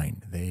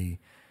fine. They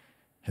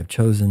have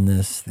chosen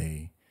this.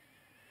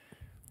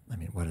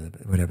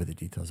 Whatever the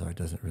details are, it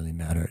doesn't really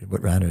matter.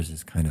 What matters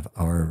is kind of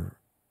our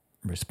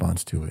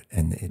response to it.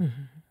 And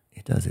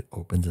it does. It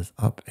opens us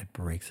up. It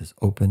breaks us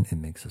open. It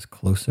makes us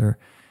closer.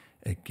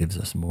 It gives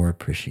us more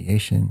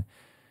appreciation.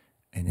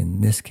 And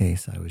in this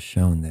case, I was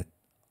shown that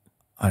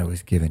I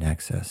was given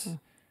access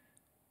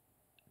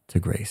to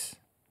grace.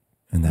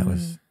 And that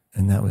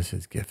was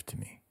his gift to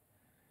me.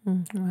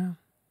 Wow.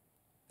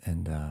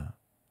 And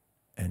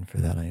for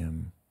that I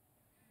am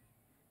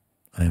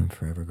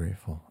forever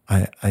grateful.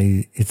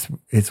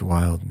 It's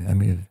wild, man. I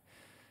mean,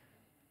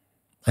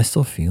 I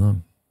still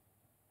feel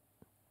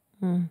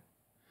him.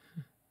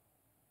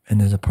 And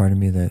there's a part of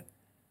me that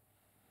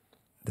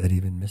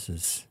even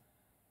misses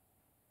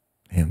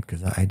him,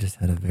 because I just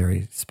had a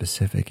very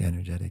specific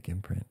energetic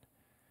imprint.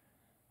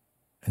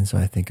 And so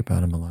I think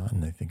about him a lot,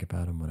 and I think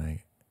about him when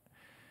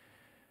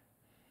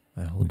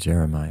I hold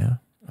Jeremiah,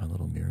 our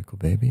little miracle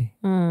baby.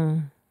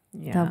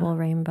 Yeah. Double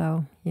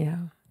rainbow. Yeah.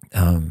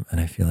 And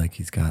I feel like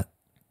he's got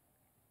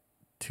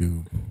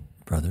two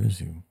brothers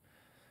who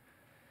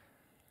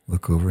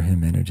look over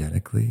him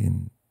energetically,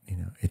 and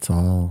it's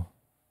all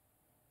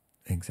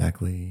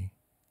exactly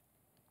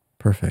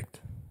perfect.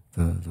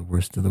 The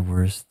worst of the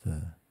worst,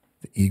 the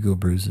ego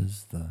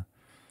bruises, the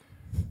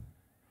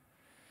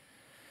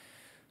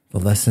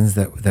lessons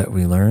that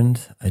we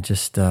learned. I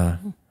just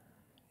when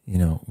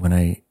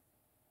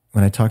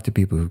I talk to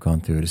people who've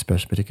gone through it,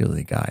 especially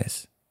particularly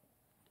guys,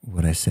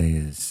 what I say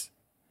is,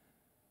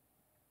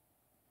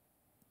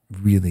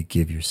 really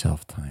give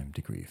yourself time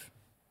to grieve.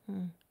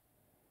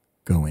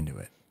 Go into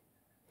it,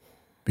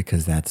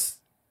 because that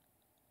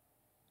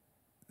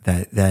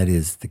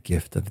is the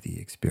gift of the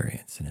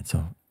experience, and it's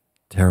a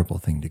terrible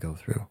thing to go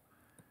through.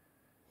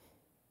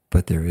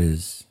 But there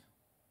is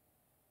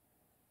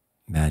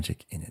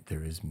magic in it.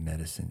 There is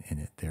medicine in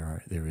it.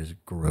 There is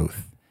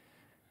growth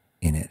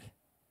in it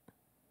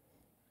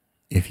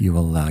if you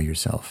allow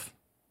yourself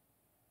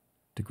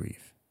to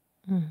grieve.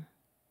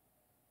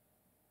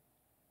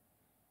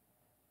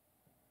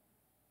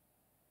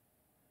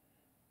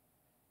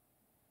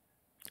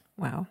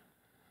 Wow.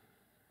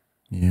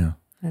 Yeah.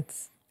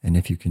 And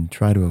if you can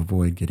try to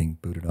avoid getting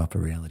booted off a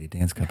reality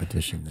dance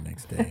competition the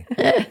next day,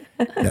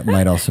 that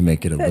might also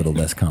make it a little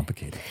less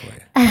complicated for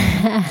you.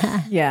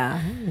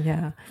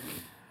 Yeah.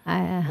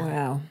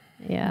 Wow.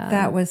 Yeah.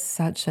 That was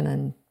such an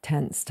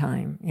intense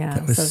time. Yeah.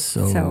 That was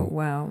so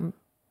wow.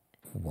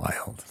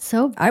 wild.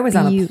 So I was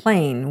on a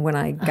plane when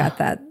I got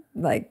that,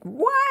 like,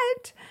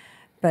 what?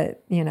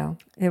 But,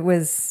 it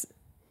was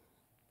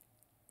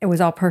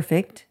all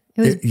perfect.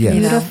 It was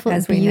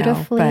Yes.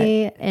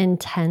 beautifully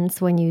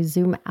intense when you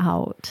zoom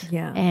out,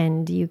 Yeah.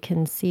 and you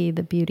can see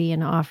the beauty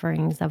and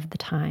offerings of the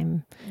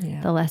time,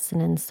 the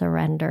lesson in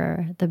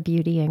surrender, the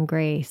beauty and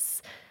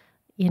grace,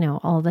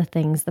 all the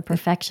things, the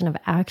perfection of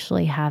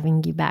actually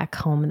having you back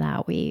home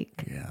that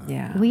week.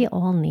 Yeah. We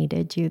all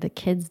needed you. The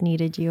kids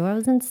needed you. I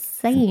was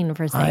insane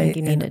for saying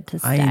you needed to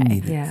stay.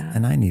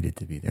 And I needed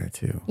to be there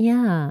too.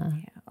 Yeah.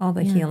 All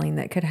the healing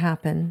that could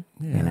happen.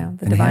 The And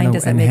divine Hannah,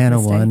 doesn't and make Hannah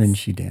mistakes. won, and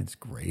she danced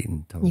great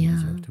and totally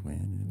deserved to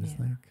win. It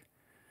was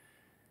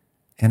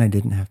and I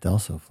didn't have to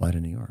also fly to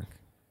New York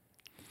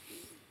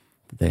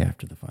the day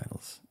after the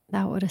finals.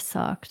 That would have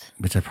sucked.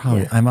 Which I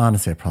probably would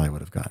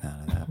have gotten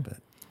out of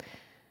that,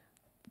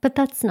 But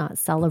that's not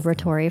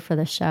celebratory for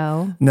the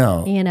show.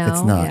 no,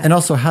 it's not. Yeah. And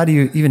also, how do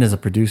you, even as a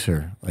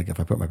producer, like if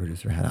I put my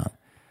producer hat on,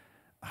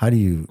 how do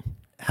you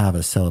have a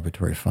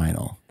celebratory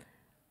final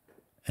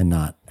and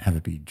not have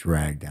it be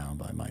dragged down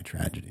by my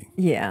tragedy?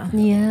 Yeah.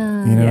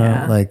 Yeah.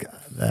 Yeah. Like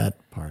that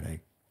part I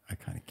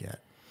kind of get.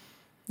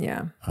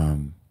 Yeah.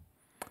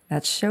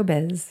 That's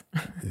showbiz.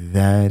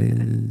 That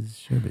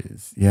is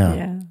showbiz.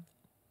 Yeah.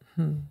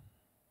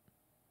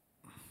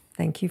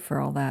 Thank you for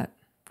all that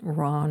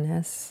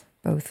rawness,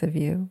 both of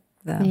you.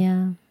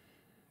 Yeah.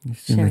 You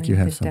seem like you Sharing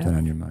have the something depth.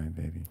 on your mind,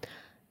 baby.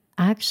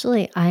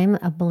 Actually, I'm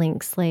a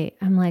blank slate.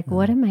 I'm like,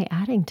 what am I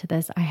adding to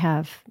this? I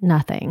have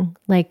nothing.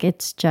 Like,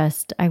 it's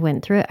just, I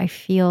went through it. I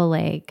feel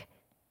like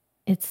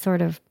it's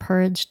sort of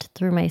purged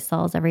through my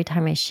cells every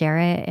time I share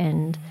it.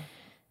 And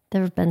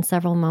there have been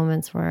several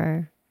moments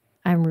where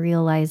I'm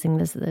realizing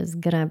this is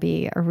going to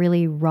be a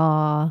really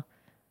raw,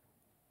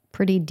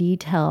 pretty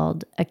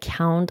detailed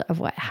account of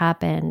what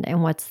happened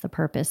and what's the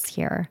purpose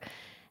here.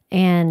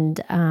 And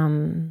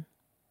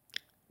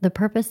the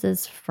purpose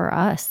is for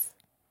us.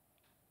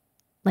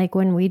 Like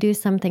when we do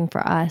something for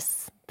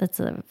us,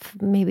 that's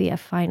maybe a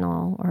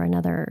final or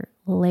another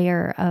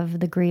layer of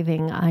the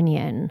grieving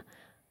onion.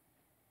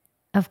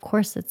 Of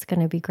course, it's going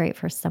to be great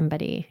for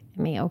somebody. It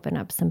may open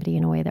up somebody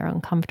in a way they're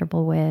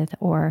uncomfortable with,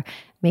 or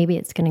maybe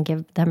it's going to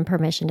give them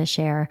permission to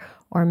share,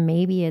 or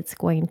maybe it's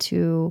going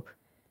to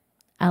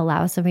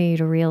allow somebody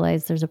to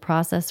realize there's a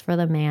process for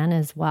the man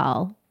as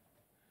well.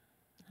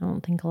 I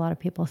don't think a lot of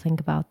people think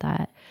about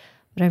that,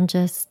 but I'm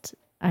just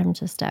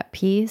at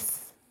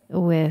peace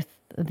with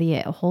the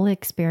whole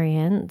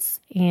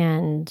experience.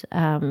 And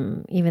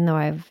even though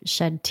I've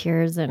shed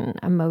tears and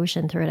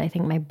emotion through it, I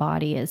think my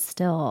body is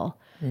still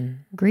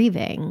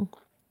grieving.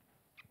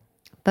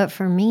 But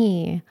for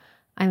me,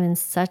 I'm in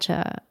such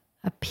a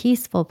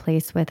peaceful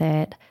place with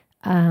it.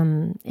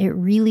 It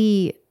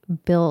really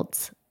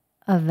built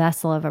a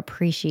vessel of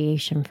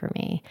appreciation for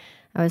me.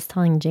 I was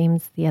telling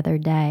James the other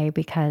day,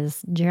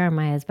 because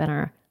Jeremiah has been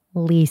our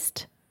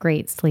least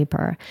great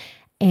sleeper.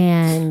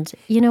 And,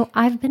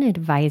 I've been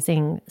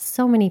advising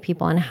so many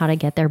people on how to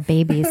get their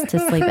babies to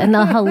sleep. And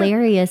the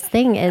hilarious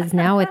thing is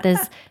now with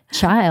this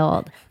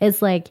child,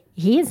 it's like,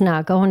 he's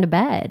not going to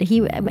bed.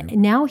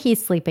 Now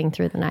he's sleeping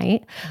through the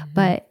night,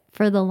 but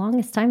for the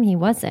longest time he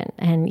wasn't.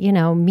 And,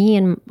 me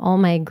and all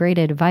my great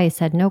advice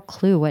had no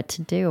clue what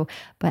to do.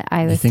 But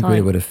I was we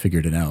would have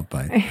figured it out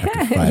by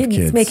after 5 kids.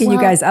 He's making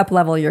you guys up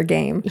level your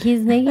game.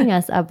 He's making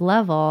us up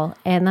level.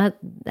 And that's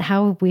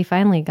how we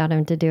finally got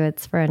him to do it.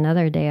 It's for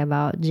another day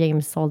about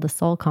James soul to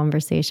soul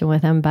conversation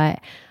with him. But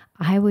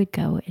I would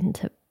go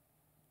into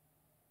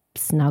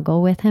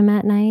snuggle with him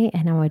at night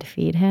and I would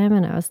feed him.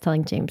 And I was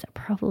telling James, I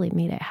probably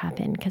made it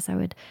happen because I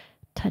would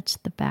touch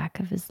the back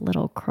of his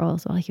little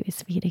curls while he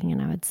was feeding.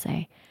 And I would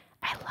say,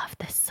 I love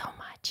this so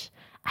much.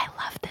 I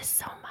love this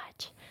so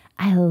much.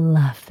 I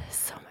love this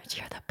so much.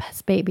 You're the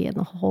best baby in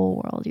the whole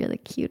world. You're the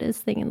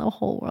cutest thing in the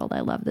whole world. I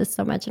love this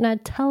so much. And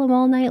I'd tell him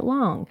all night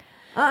long.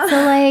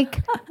 So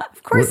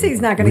Of course he's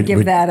not going to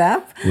give that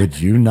up. Would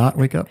you not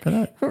wake up for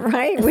that?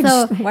 Right?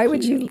 Why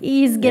would you?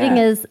 He's getting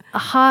his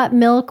hot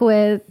milk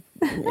with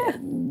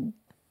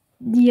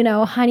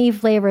honey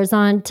flavors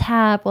on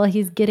tap while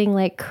he's getting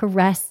like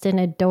caressed and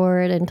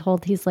adored and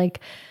told he's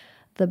like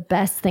the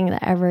best thing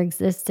that ever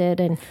existed.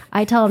 And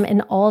I tell him,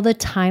 in all the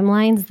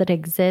timelines that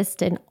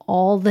exist, in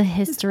all the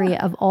history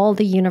of all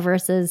the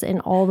universes in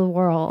all the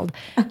world,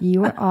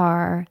 you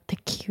are the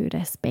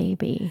cutest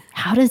baby.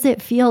 How does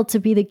it feel to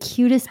be the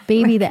cutest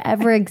baby that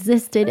ever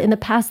existed in the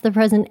past, the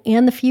present,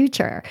 and the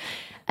future?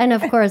 And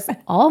of course,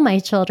 all my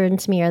children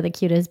to me are the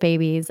cutest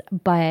babies,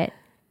 but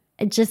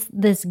just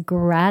this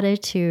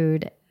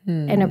gratitude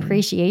and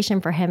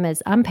appreciation for him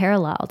is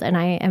unparalleled.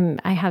 And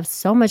I have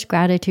so much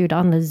gratitude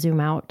on the zoom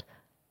out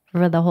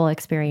for the whole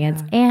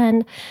experience. Yeah.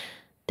 And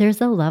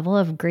there's a level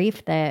of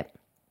grief that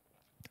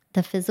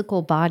the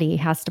physical body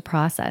has to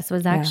process. I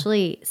was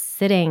actually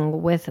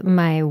sitting with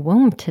my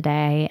womb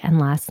today and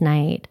last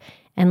night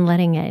and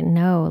letting it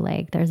know,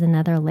 like, there's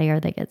another layer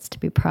that gets to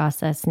be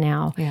processed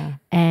now. Yeah.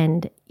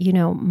 And,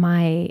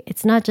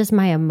 it's not just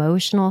my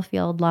emotional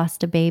field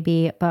lost a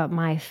baby, but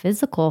my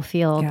physical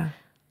field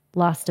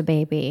lost a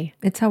baby.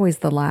 It's always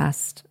the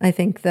last. I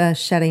think the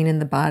shedding in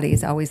the body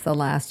is always the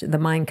last. The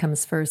mind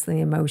comes first, the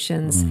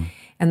emotions,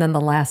 and then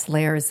the last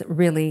layer is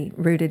really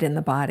rooted in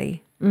the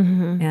body.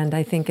 Mm-hmm. And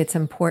I think it's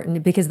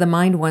important because the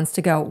mind wants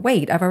to go,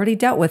 wait, I've already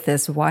dealt with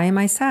this. Why am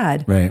I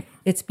sad? Right.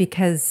 It's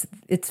because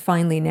it's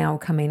finally now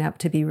coming up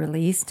to be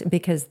released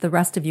because the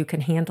rest of you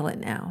can handle it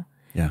now.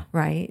 Yeah.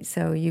 Right.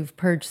 So you've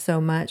purged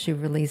so much,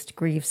 you've released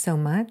grief so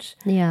much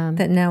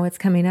that now it's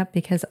coming up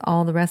because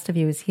all the rest of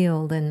you is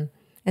healed. And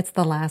it's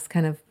the last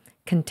kind of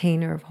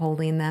container of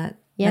holding that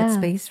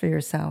space for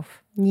yourself.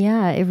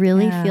 Yeah, it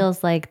really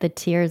feels like the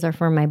tears are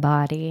for my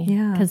body.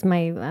 Yeah. Because my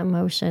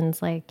emotions,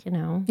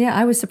 Yeah,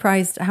 I was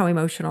surprised how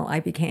emotional I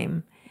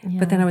became. Yeah.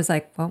 But then I was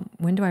like, well,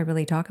 when do I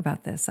really talk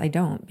about this? I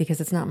don't, because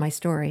it's not my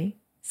story,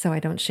 so I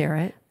don't share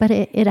it. But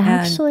it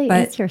actually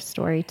is your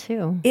story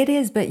too. It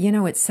is, but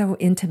it's so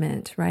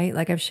intimate, right?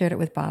 Like I've shared it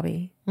with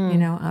Bobby,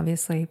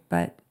 obviously,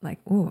 but like,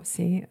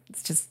 see,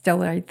 it's just still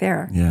right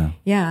there. Yeah.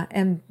 Yeah,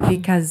 and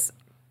because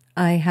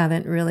I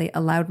haven't really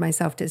allowed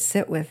myself to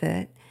sit with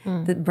it,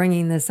 that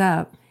bringing this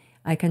up,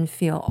 I can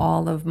feel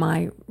all of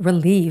my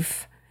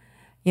relief,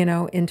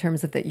 in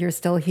terms of that you're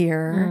still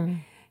here,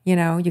 you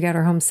got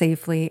her home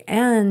safely,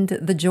 and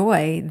the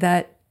joy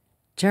that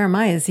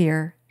Jeremiah is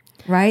here,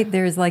 right?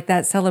 There's like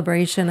that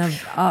celebration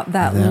of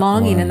that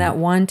longing and that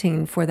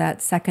wanting for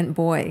that second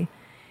boy.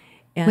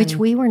 And which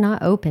we were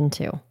not open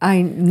to.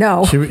 I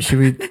know. Should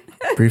we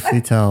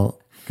briefly tell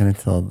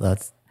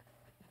that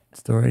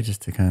story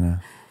just to kind of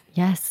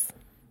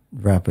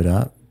wrap it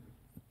up?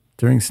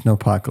 During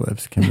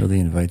Snowpocalypse, Kimberly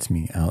invites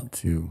me out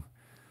to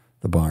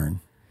the barn.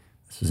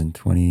 This was in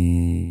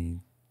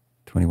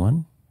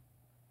 2021?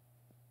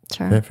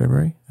 Sure.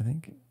 February, I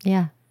think.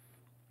 Yeah.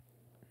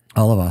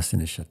 All of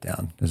Austin is shut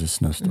down. There's a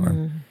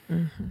snowstorm.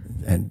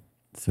 Mm-hmm. And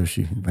so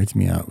she invites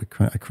me out.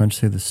 I crunch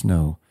through the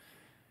snow.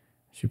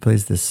 She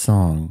plays this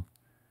song.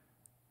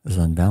 It was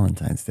on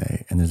Valentine's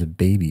Day, and there's a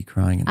baby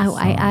crying in the song.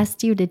 I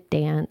asked you to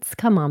dance.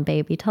 Come on,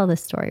 baby. Tell the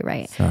story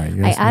right.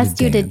 Sorry. I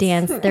asked you to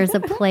dance. There's a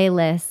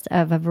playlist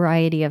of a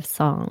variety of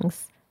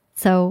songs.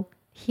 So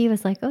he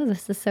was like, oh,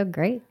 this is so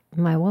great.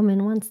 My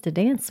woman wants to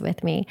dance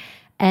with me.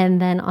 And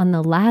then on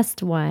the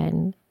last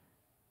one,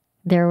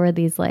 there were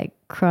these like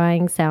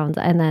crying sounds.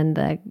 And then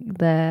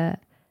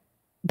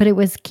but it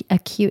was a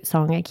cute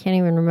song. I can't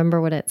even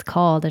remember what it's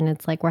called. And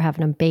it's like, we're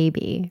having a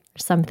baby or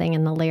something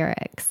in the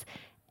lyrics.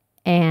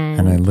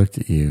 And I looked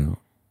at you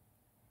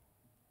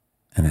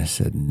and I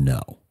said,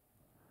 no.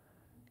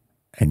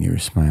 And you were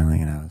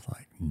smiling and I was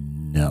like,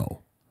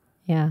 no.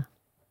 Yeah.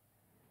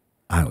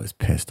 I was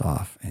pissed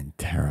off and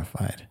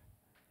terrified.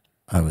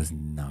 I was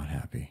not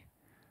happy.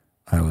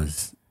 I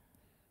was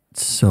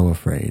so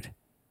afraid.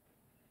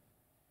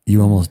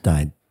 You almost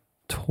died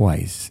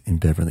twice in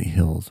Beverly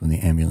Hills when the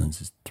ambulance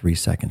is 3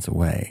 seconds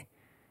away.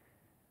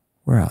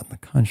 We're out in the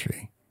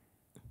country.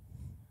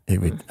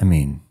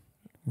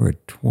 We're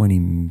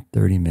 20,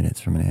 30 minutes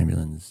from an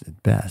ambulance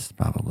at best,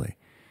 probably.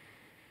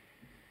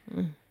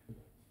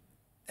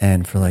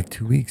 And for like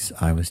 2 weeks,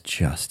 I was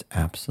just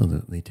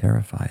absolutely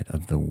terrified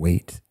of the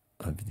weight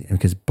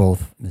because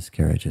both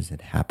miscarriages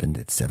had happened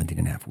at 17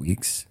 and a half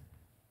weeks,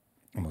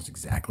 almost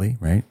exactly,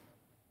 right?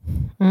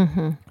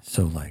 Mm-hmm.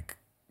 So like,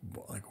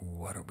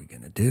 what are we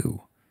going to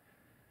do?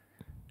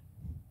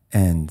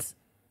 And,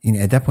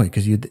 at that point,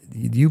 because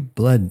you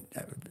bled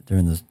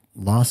during those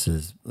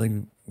losses, like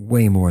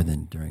way more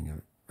than during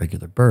a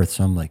regular birth.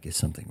 So I'm like, is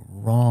something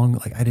wrong?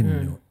 Like I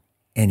didn't know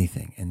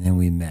anything. And then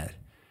we met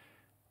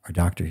our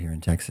doctor here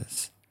in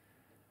Texas.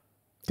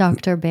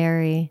 Dr.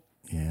 Barry.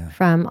 Yeah.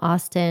 From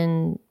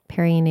Austin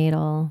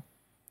Perinatal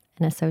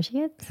and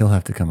Associates. He'll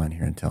have to come on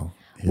here and tell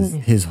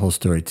his whole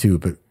story too.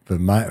 But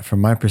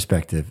from my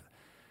perspective,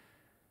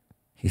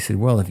 he said,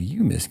 well, if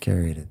you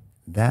miscarried at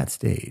that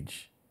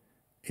stage,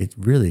 it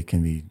really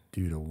can be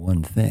due to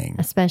one thing.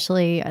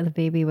 Especially the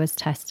baby was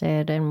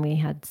tested and we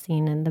had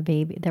seen in the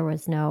baby, there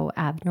was no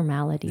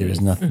abnormalities. There was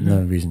nothing,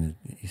 no reason.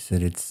 He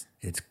said it's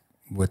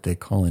what they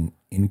call an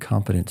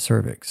incompetent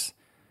cervix.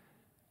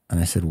 And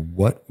I said,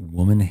 what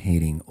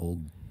woman-hating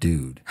old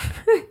dude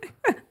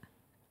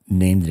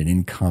named it an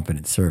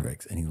incompetent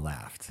cervix, and he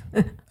laughed.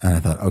 And I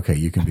thought, okay,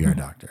 you can be our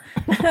doctor.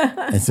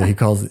 And so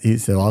he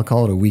said, I'll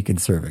call it a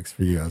weakened cervix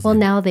for you. I was Well, like,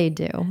 now they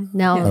do.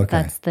 Now Okay.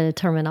 that's the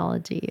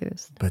terminology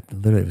used. but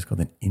literally it was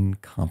called an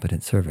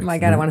incompetent cervix. Oh my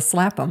God, I want to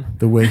slap him.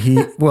 The way he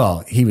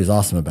was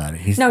awesome about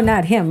it. No,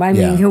 not him. I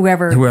Yeah. mean,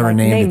 whoever like,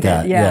 named it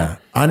that. Yeah.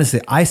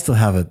 Honestly, I still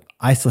have a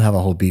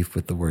whole beef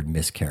with the word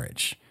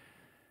miscarriage.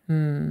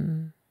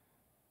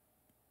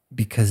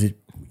 Because it,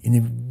 in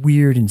a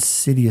weird,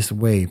 insidious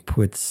way,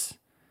 puts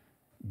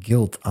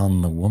guilt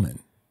on the woman.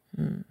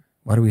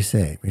 What do we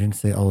say? We didn't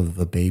say, oh,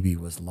 the baby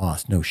was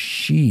lost. No,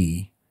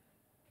 she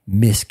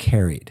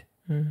miscarried.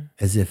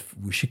 As if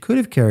she could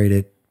have carried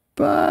it,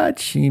 but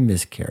she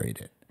miscarried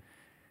it.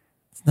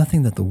 It's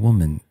nothing that the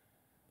woman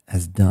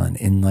has done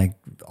in like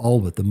all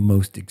but the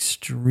most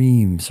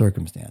extreme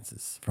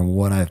circumstances, from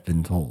what I've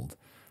been told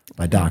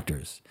by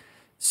doctors.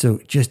 So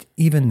just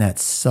even that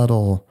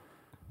subtle,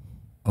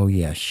 oh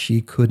yeah,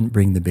 she couldn't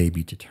bring the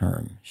baby to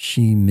term.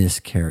 She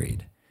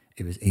miscarried.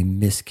 It was a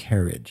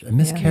miscarriage. A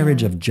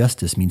miscarriage of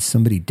justice means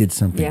somebody did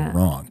something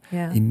wrong.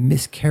 Yeah. A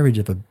miscarriage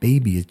of a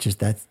baby is just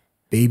that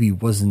baby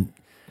wasn't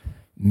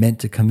meant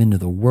to come into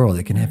the world.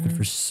 It can happen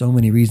for so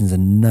many reasons,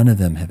 and none of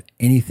them have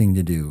anything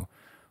to do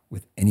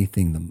with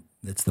anything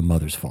that's the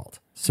mother's fault.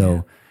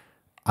 So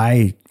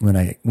when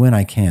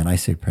I can, I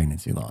say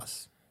pregnancy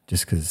loss,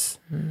 just because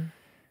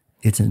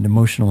it's an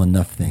emotional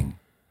enough thing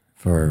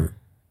for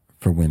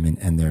women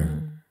and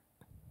their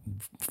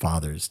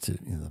fathers to,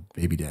 the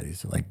baby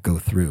daddies to like go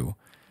through,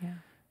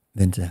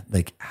 than to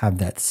like have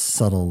that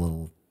subtle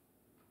little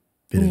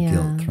bit of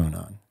guilt thrown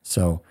on.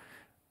 So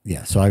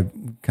so I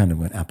kind of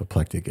went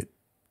apoplectic at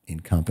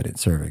incompetent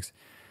cervix,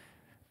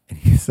 and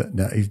he said,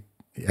 no,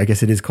 I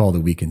guess it is called a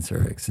weakened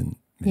cervix, and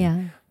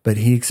but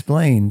he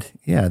explained,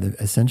 that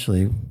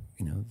essentially,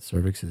 the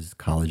cervix is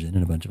collagen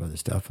and a bunch of other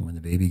stuff, and when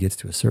the baby gets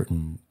to a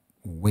certain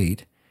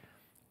weight,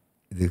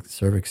 the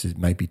cervix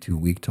might be too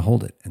weak to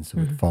hold it, and so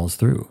it falls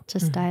through.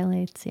 Just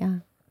dilates,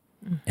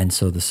 And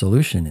so the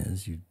solution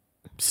is you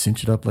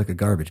cinch it up like a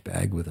garbage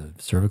bag with a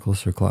cervical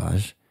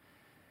cerclage.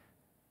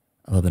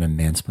 I love that I'm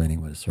mansplaining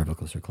what a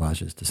cervical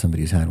cerclage is to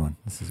somebody who's had one.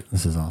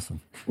 This is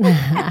awesome.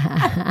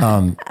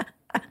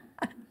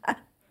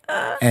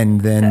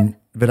 And then,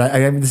 but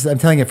I'm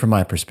telling it from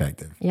my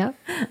perspective. Yep.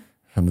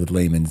 From the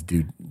layman's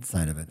dude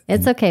side of it.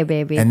 It's okay,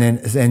 baby. And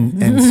then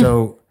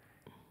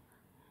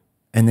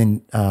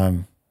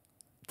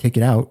take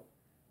it out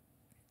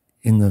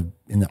in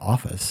the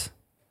office.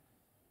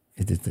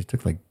 It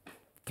took like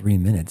 3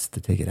 minutes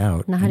to take it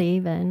out. Not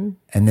even.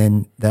 And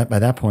then by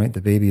that point,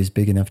 the baby is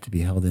big enough to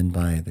be held in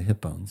by the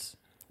hip bones.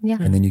 Yeah.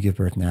 And then you give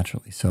birth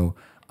naturally. So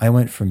I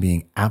went from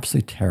being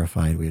absolutely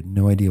terrified. We had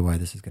no idea why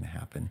this is going to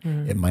happen.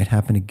 It might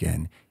happen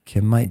again.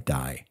 Kim might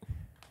die,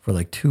 for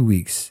like 2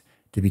 weeks,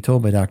 to be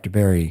told by Dr.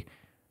 Berry,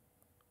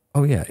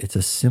 oh yeah, it's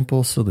a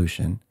simple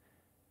solution.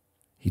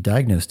 He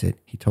diagnosed it.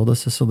 He told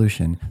us a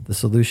solution. The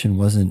solution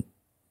wasn't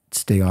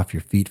stay off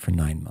your feet for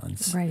 9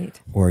 months. Right.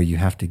 Or you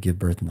have to give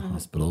birth in the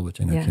hospital, which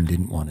I know Kim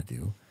didn't want to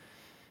do.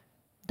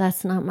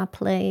 That's not my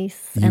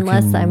place,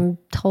 unless I'm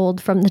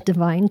told from the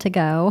divine to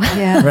go.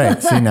 Yeah.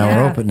 Right. See, now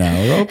we're open.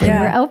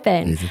 We're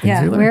open. These are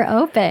things we learn. We're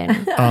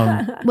open.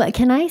 Well,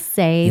 can I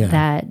say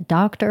that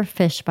Dr.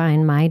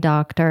 Fishbein, my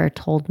doctor,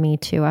 told me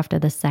to, after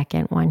the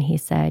second one, he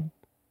said,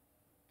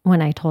 when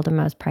I told him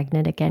I was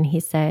pregnant again, he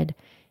said,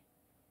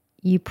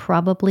 you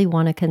probably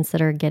want to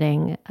consider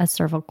getting a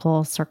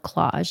cervical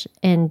cerclage.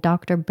 And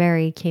Dr.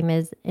 Berry came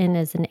in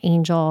as an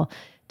angel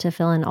to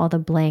fill in all the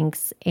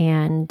blanks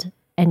and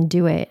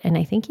do it. And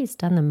I think he's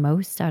done the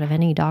most out of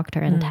any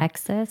doctor in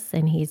Texas,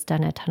 and he's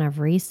done a ton of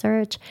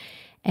research,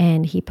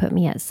 and he put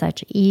me at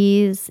such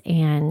ease.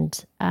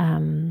 And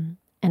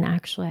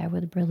actually I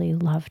would really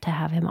love to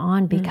have him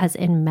on, because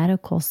in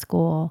medical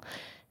school,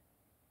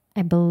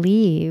 I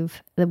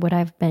believe that what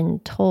I've been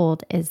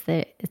told is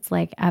that it's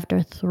like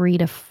after 3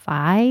 to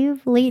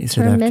 5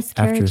 late-term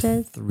miscarriages.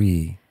 After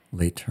 3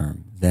 late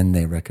term, then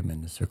they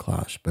recommend a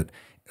cerclage. But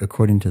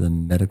according to the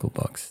medical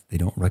books, they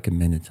don't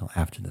recommend it until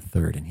after the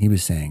 3rd. And he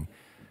was saying,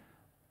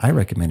 I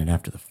recommend it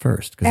after the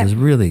 1st, because there's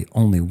really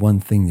only one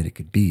thing that it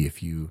could be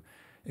if you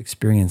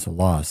experience a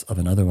loss of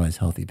an otherwise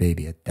healthy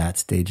baby at that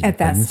stage of the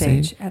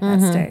pregnancy. At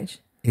that stage.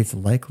 It's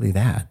likely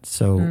that.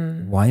 So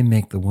why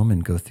make the woman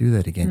go through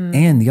that again?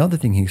 And the other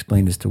thing he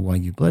explained as to why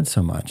you bled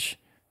so much.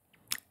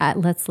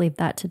 Let's leave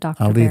that to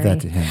Dr. I'll leave that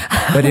to him.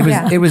 But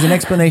it was an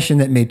explanation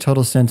that made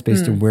total sense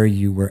based on where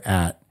you were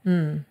at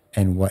and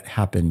what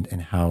happened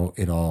and how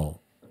it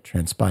all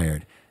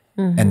transpired.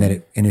 And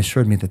that it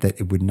assured me that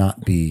it would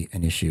not be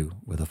an issue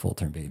with a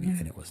full-term baby,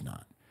 and it was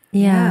not.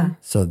 Yeah.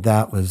 So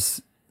that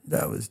was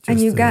just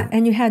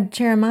and you had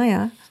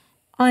Jeremiah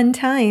on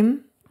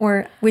time,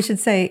 or we should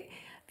say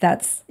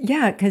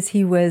because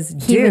he was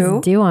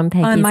due on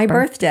Peggy's my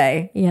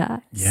birthday.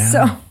 Yeah.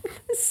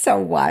 So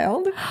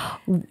wild.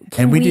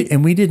 And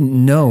we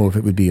didn't know if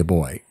it would be a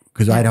boy,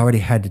 because I'd already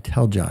had to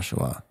tell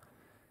Joshua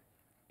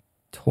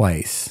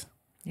twice.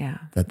 Yeah.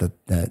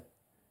 That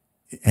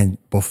and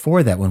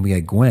before that, when we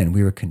had Gwen,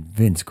 we were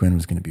convinced Gwen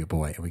was going to be a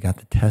boy, and we got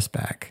the test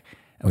back,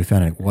 And we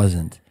found out it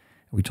wasn't.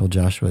 We told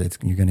Joshua,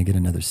 you're going to get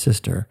another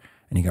sister.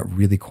 And he got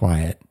really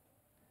quiet.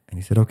 And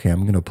he said, okay,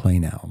 I'm going to play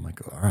now. I'm like,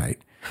 all right.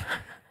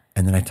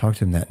 And then I talked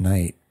to him that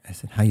night. I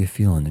said, how you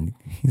feeling? And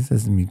he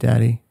says to me,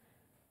 Daddy,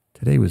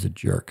 today was a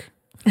jerk.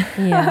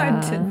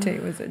 Yeah. Today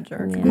was a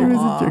jerk. He was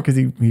a jerk because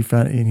he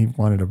found and he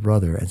wanted a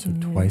brother. And so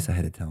twice I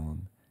had to tell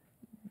him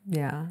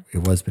Yeah.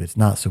 it was, but it's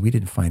not. So we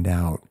didn't find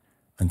out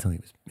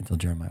until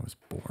Jeremiah was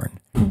born.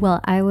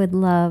 Well, I would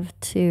love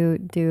to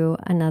do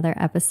another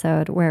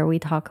episode where we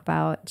talk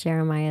about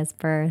Jeremiah's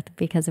birth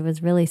because it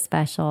was really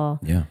special.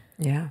 Yeah.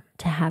 Yeah.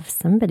 To have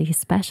somebody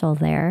special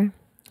there.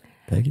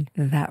 Peggy?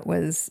 That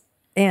was,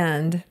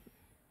 and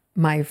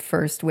my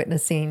first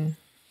witnessing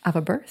of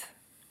a birth,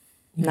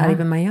 not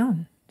even my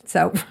own.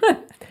 So,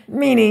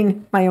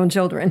 meaning my own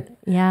children.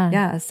 Yeah.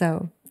 Yeah.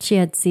 So She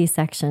had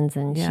C-sections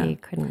and Yeah. she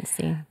couldn't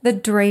see. the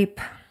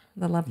drape,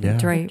 the lovely Yeah.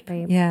 drape.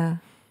 Drape. Yeah.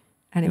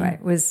 Anyway,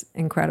 it was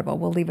incredible.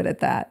 We'll leave it at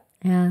that.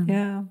 Yeah.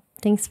 Yeah.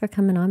 Thanks for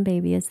coming on,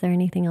 baby. Is there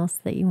anything else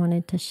that you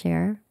wanted to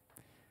share?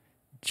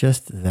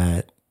 Just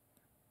that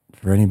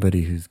for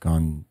anybody who's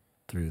gone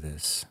through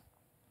this,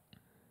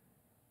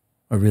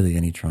 or really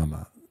any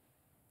trauma,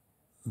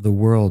 the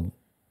world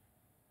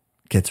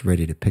gets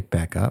ready to pick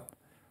back up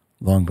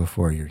long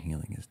before your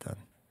healing is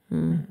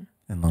done.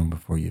 And long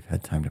before you've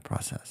had time to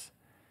process.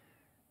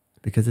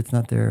 Because it's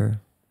not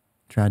their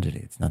tragedy.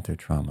 It's not their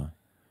trauma.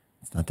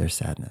 It's not their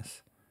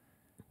sadness.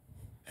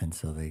 And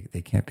so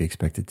they can't be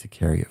expected to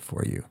carry it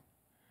for you.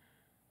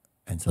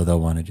 And so they'll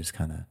want to just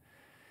kind of,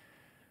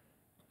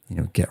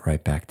 get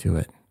right back to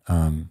it.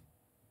 And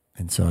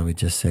so I would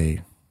just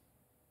say,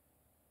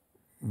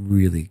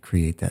 really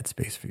create that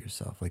space for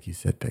yourself. Like you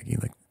said, Peggy,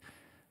 like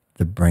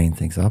the brain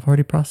thinks, I've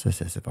already processed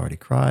this. I've already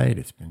cried.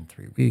 It's been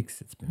 3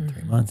 weeks. It's been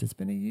 3 months. It's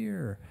been a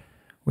year.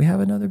 We have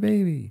another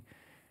baby.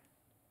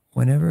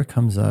 Whenever it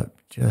comes up,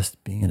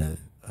 just being in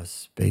a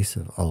space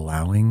of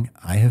allowing,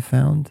 I have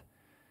found,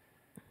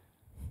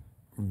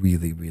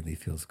 really, really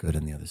feels good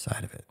on the other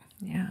side of it.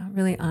 Yeah.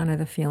 Really honor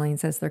the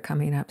feelings as they're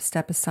coming up.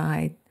 Step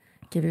aside,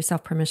 give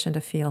yourself permission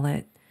to feel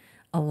it,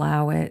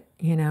 allow it,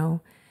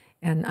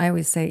 And I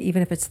always say,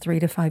 even if it's 3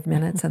 to 5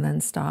 minutes and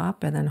then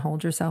stop and then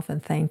hold yourself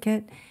and thank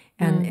it.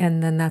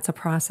 And then that's a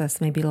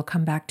process. Maybe it'll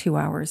come back 2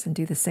 hours and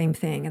do the same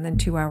thing and then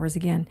 2 hours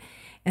again.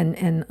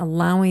 And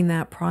allowing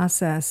that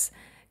process,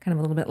 kind of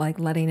a little bit like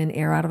letting an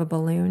air out of a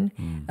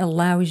balloon,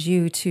 allows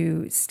you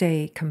to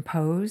stay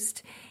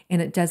composed.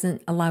 And it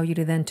doesn't allow you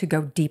to then to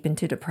go deep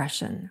into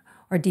depression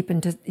or deep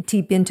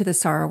into the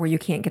sorrow where you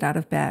can't get out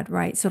of bed,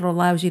 right? So it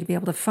allows you to be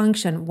able to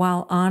function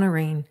while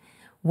honoring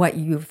what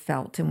you've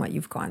felt and what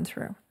you've gone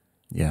through.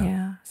 Yeah.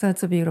 Yeah. So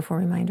it's a beautiful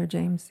reminder,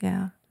 James.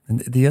 Yeah.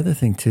 And the other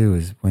thing too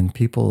is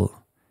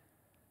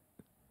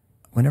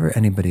whenever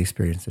anybody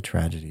experienced a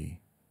tragedy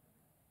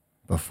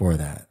before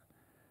that,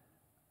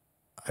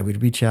 I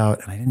would reach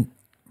out and I didn't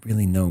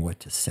really know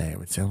what to say. I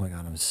would say, oh my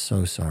God, I'm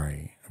so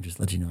sorry. I'm just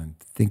letting you know I'm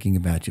thinking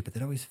about you. But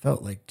that always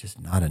felt like just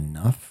not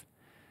enough.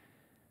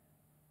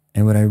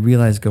 And what I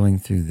realized going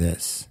through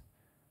this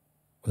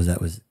was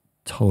that was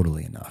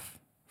totally enough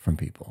from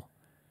people.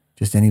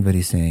 Just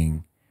anybody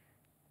saying,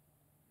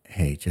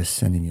 hey, just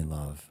sending you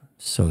love.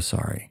 So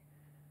sorry.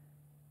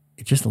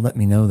 It just let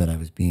me know that I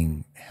was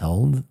being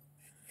held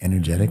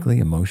energetically,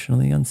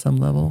 emotionally on some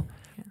level.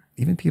 Yeah.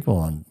 Even people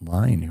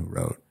online who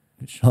wrote,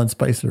 Sean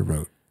Spicer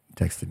wrote,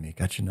 texted me,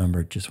 got your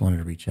number, just wanted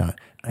to reach out.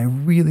 I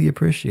really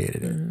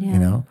appreciated it,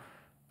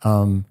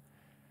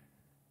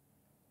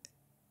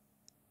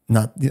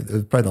 Not it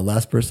was probably the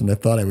last person I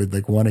thought I would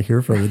want to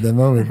hear from at that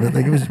moment, but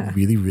it was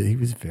really, really, he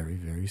was very,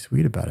 very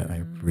sweet about it. And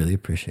I really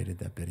appreciated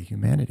that bit of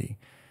humanity.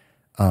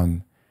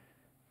 And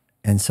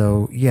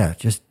so,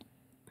 just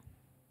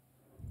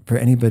for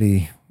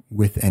anybody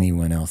with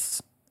anyone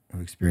else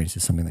who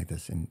experiences something like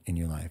this in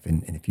your life,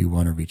 and if you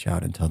want to reach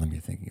out and tell them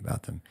you're thinking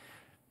about them,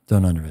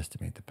 don't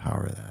underestimate the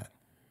power of that.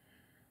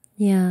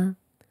 Yeah.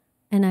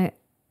 And I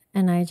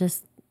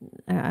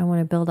want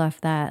to build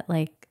off that.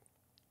 I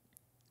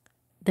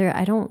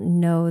don't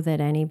know that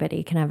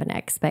anybody can have an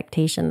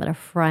expectation that a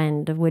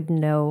friend would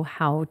know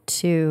how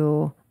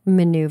to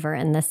maneuver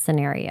in this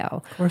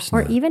scenario. Of course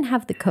or not. even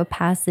have the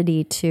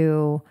capacity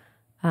to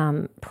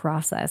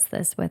process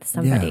this with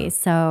somebody. Yeah.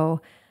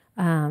 So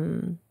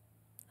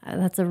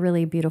that's a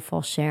really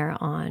beautiful share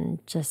on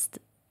just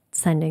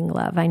sending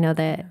love. I know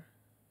that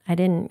I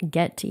didn't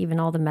get to even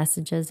all the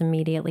messages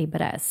immediately,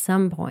 but at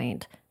some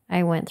point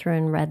I went through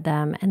and read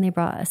them and they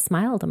brought a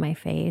smile to my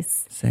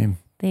face. Same.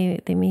 They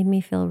made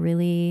me feel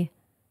really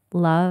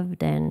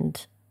loved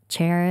and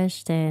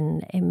cherished,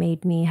 and it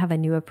made me have a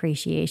new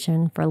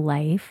appreciation for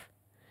life.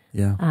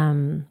 Yeah.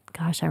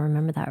 Gosh, I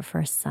remember that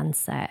first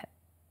sunset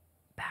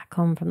back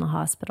home from the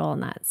hospital,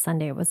 and that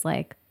Sunday was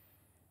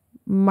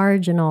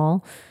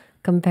marginal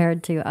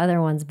compared to other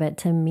ones, but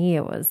to me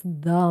it was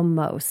the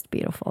most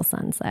beautiful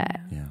sunset.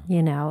 Yeah.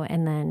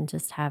 And then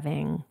just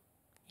having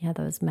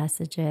those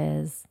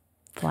messages,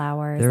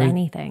 flowers, There-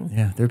 anything.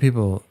 Yeah. There are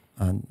people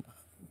on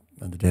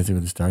the Dancing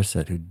with the Stars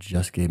set who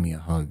just gave me a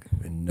hug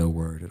and no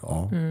word at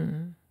all.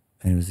 And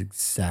it was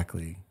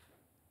exactly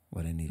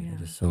what I needed. Yeah. I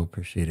just so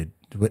appreciated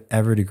to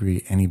whatever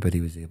degree anybody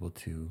was able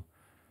to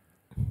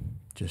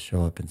just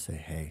show up and say,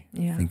 hey,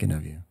 Yeah. thinking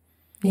of you.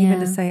 Even Yeah.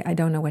 to say, I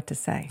don't know what to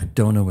say. I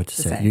don't know what to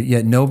say. say.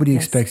 Yet nobody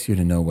Yes. expects you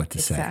to know what to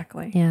say.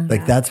 Exactly. Yeah.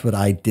 Like that's what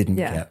I didn't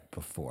Yeah. get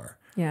before.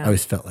 Yeah. I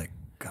always felt like,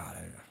 God,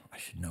 I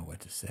should know what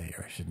to say,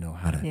 or I should know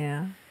how to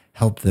Yeah.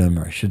 help them,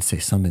 or I should say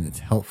something that's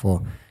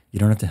helpful. You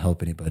don't have to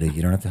help anybody.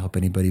 You don't have to help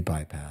anybody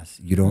bypass.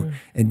 You don't,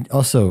 and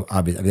also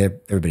obviously, I mean,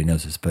 everybody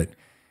knows this, but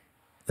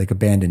like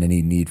abandon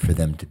any need for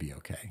them to be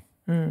okay.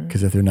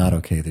 Because if they're not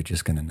okay, they're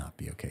just going to not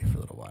be okay for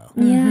a little while.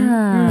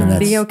 Yeah. And that's,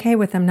 Be okay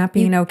with them not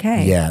being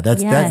okay. yeah,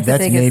 that's Yes. that's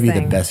Biggest maybe the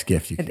thing. best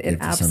gift you could It give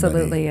to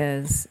absolutely somebody.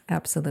 is.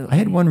 Absolutely. I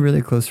had one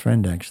really close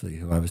friend actually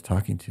who I was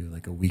talking to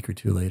like a week or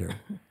two later.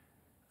 And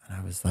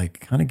I was like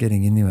kind of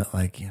getting into it,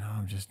 like,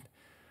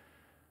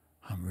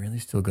 I'm really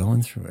still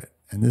going through it.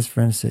 And this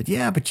friend said,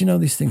 yeah, but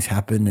these things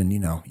happen and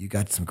you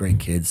got some great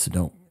kids, so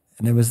don't.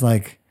 And it was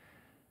like,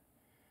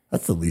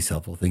 that's the least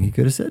helpful thing he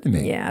could have said to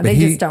me. Yeah, But they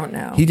just don't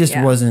know. He just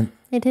Yeah. wasn't.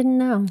 They didn't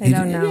know. They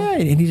don't know. Yeah,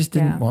 and he just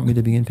didn't Yeah. want me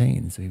to be in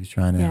pain. So he was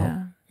trying to Yeah.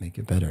 help make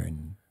it better.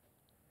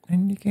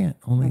 And you can't.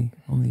 Only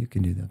you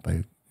can do that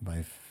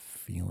by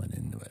feeling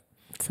into it.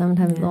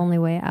 Sometimes the only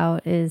way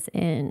out is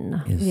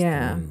in. Is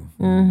Yeah.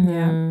 through.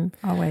 Yeah.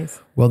 Always.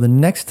 Well, the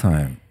next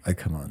time I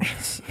come on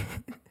this,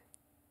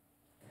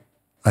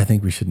 I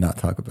think we should not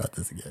talk about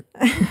this again.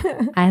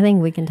 I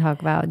think we can talk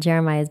about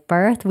Jeremiah's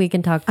birth. We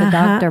can talk to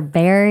Dr.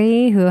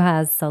 Barry, who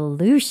has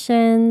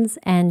solutions.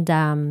 And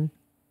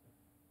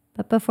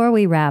but before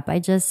we wrap, I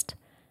just,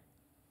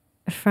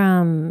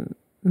 from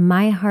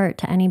my heart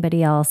to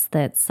anybody else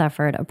that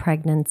suffered a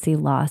pregnancy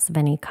loss of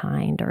any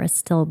kind, or a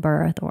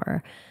stillbirth,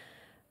 or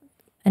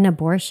an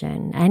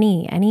abortion,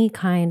 any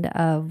kind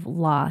of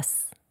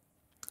loss,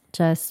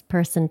 just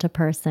person to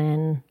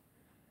person,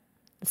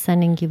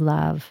 sending you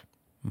love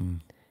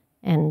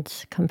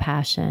and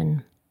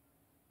compassion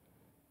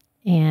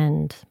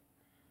and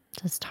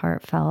just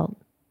heartfelt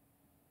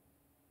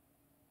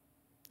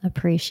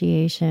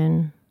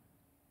appreciation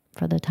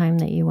for the time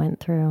that you went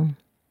through,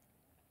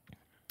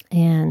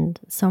 and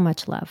so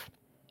much love.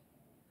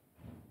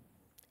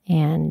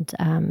 And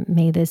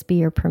may this be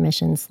your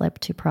permission slip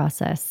to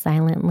process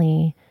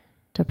silently,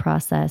 to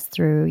process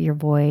through your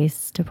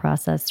voice, to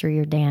process through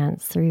your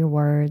dance, through your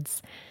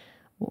words,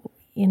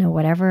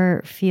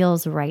 whatever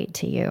feels right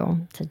to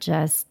you, to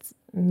just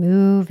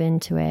move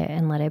into it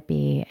and let it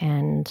be.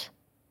 And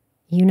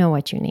you know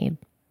what you need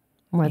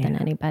more than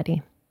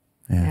anybody.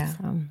 Yeah.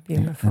 So,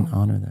 Beautiful. And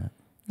honor that.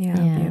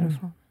 Yeah, Yeah.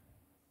 beautiful.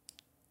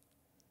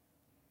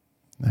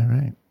 All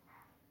right.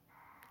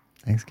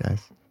 Thanks,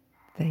 guys.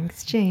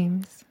 Thanks,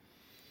 James.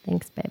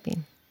 thanks, baby.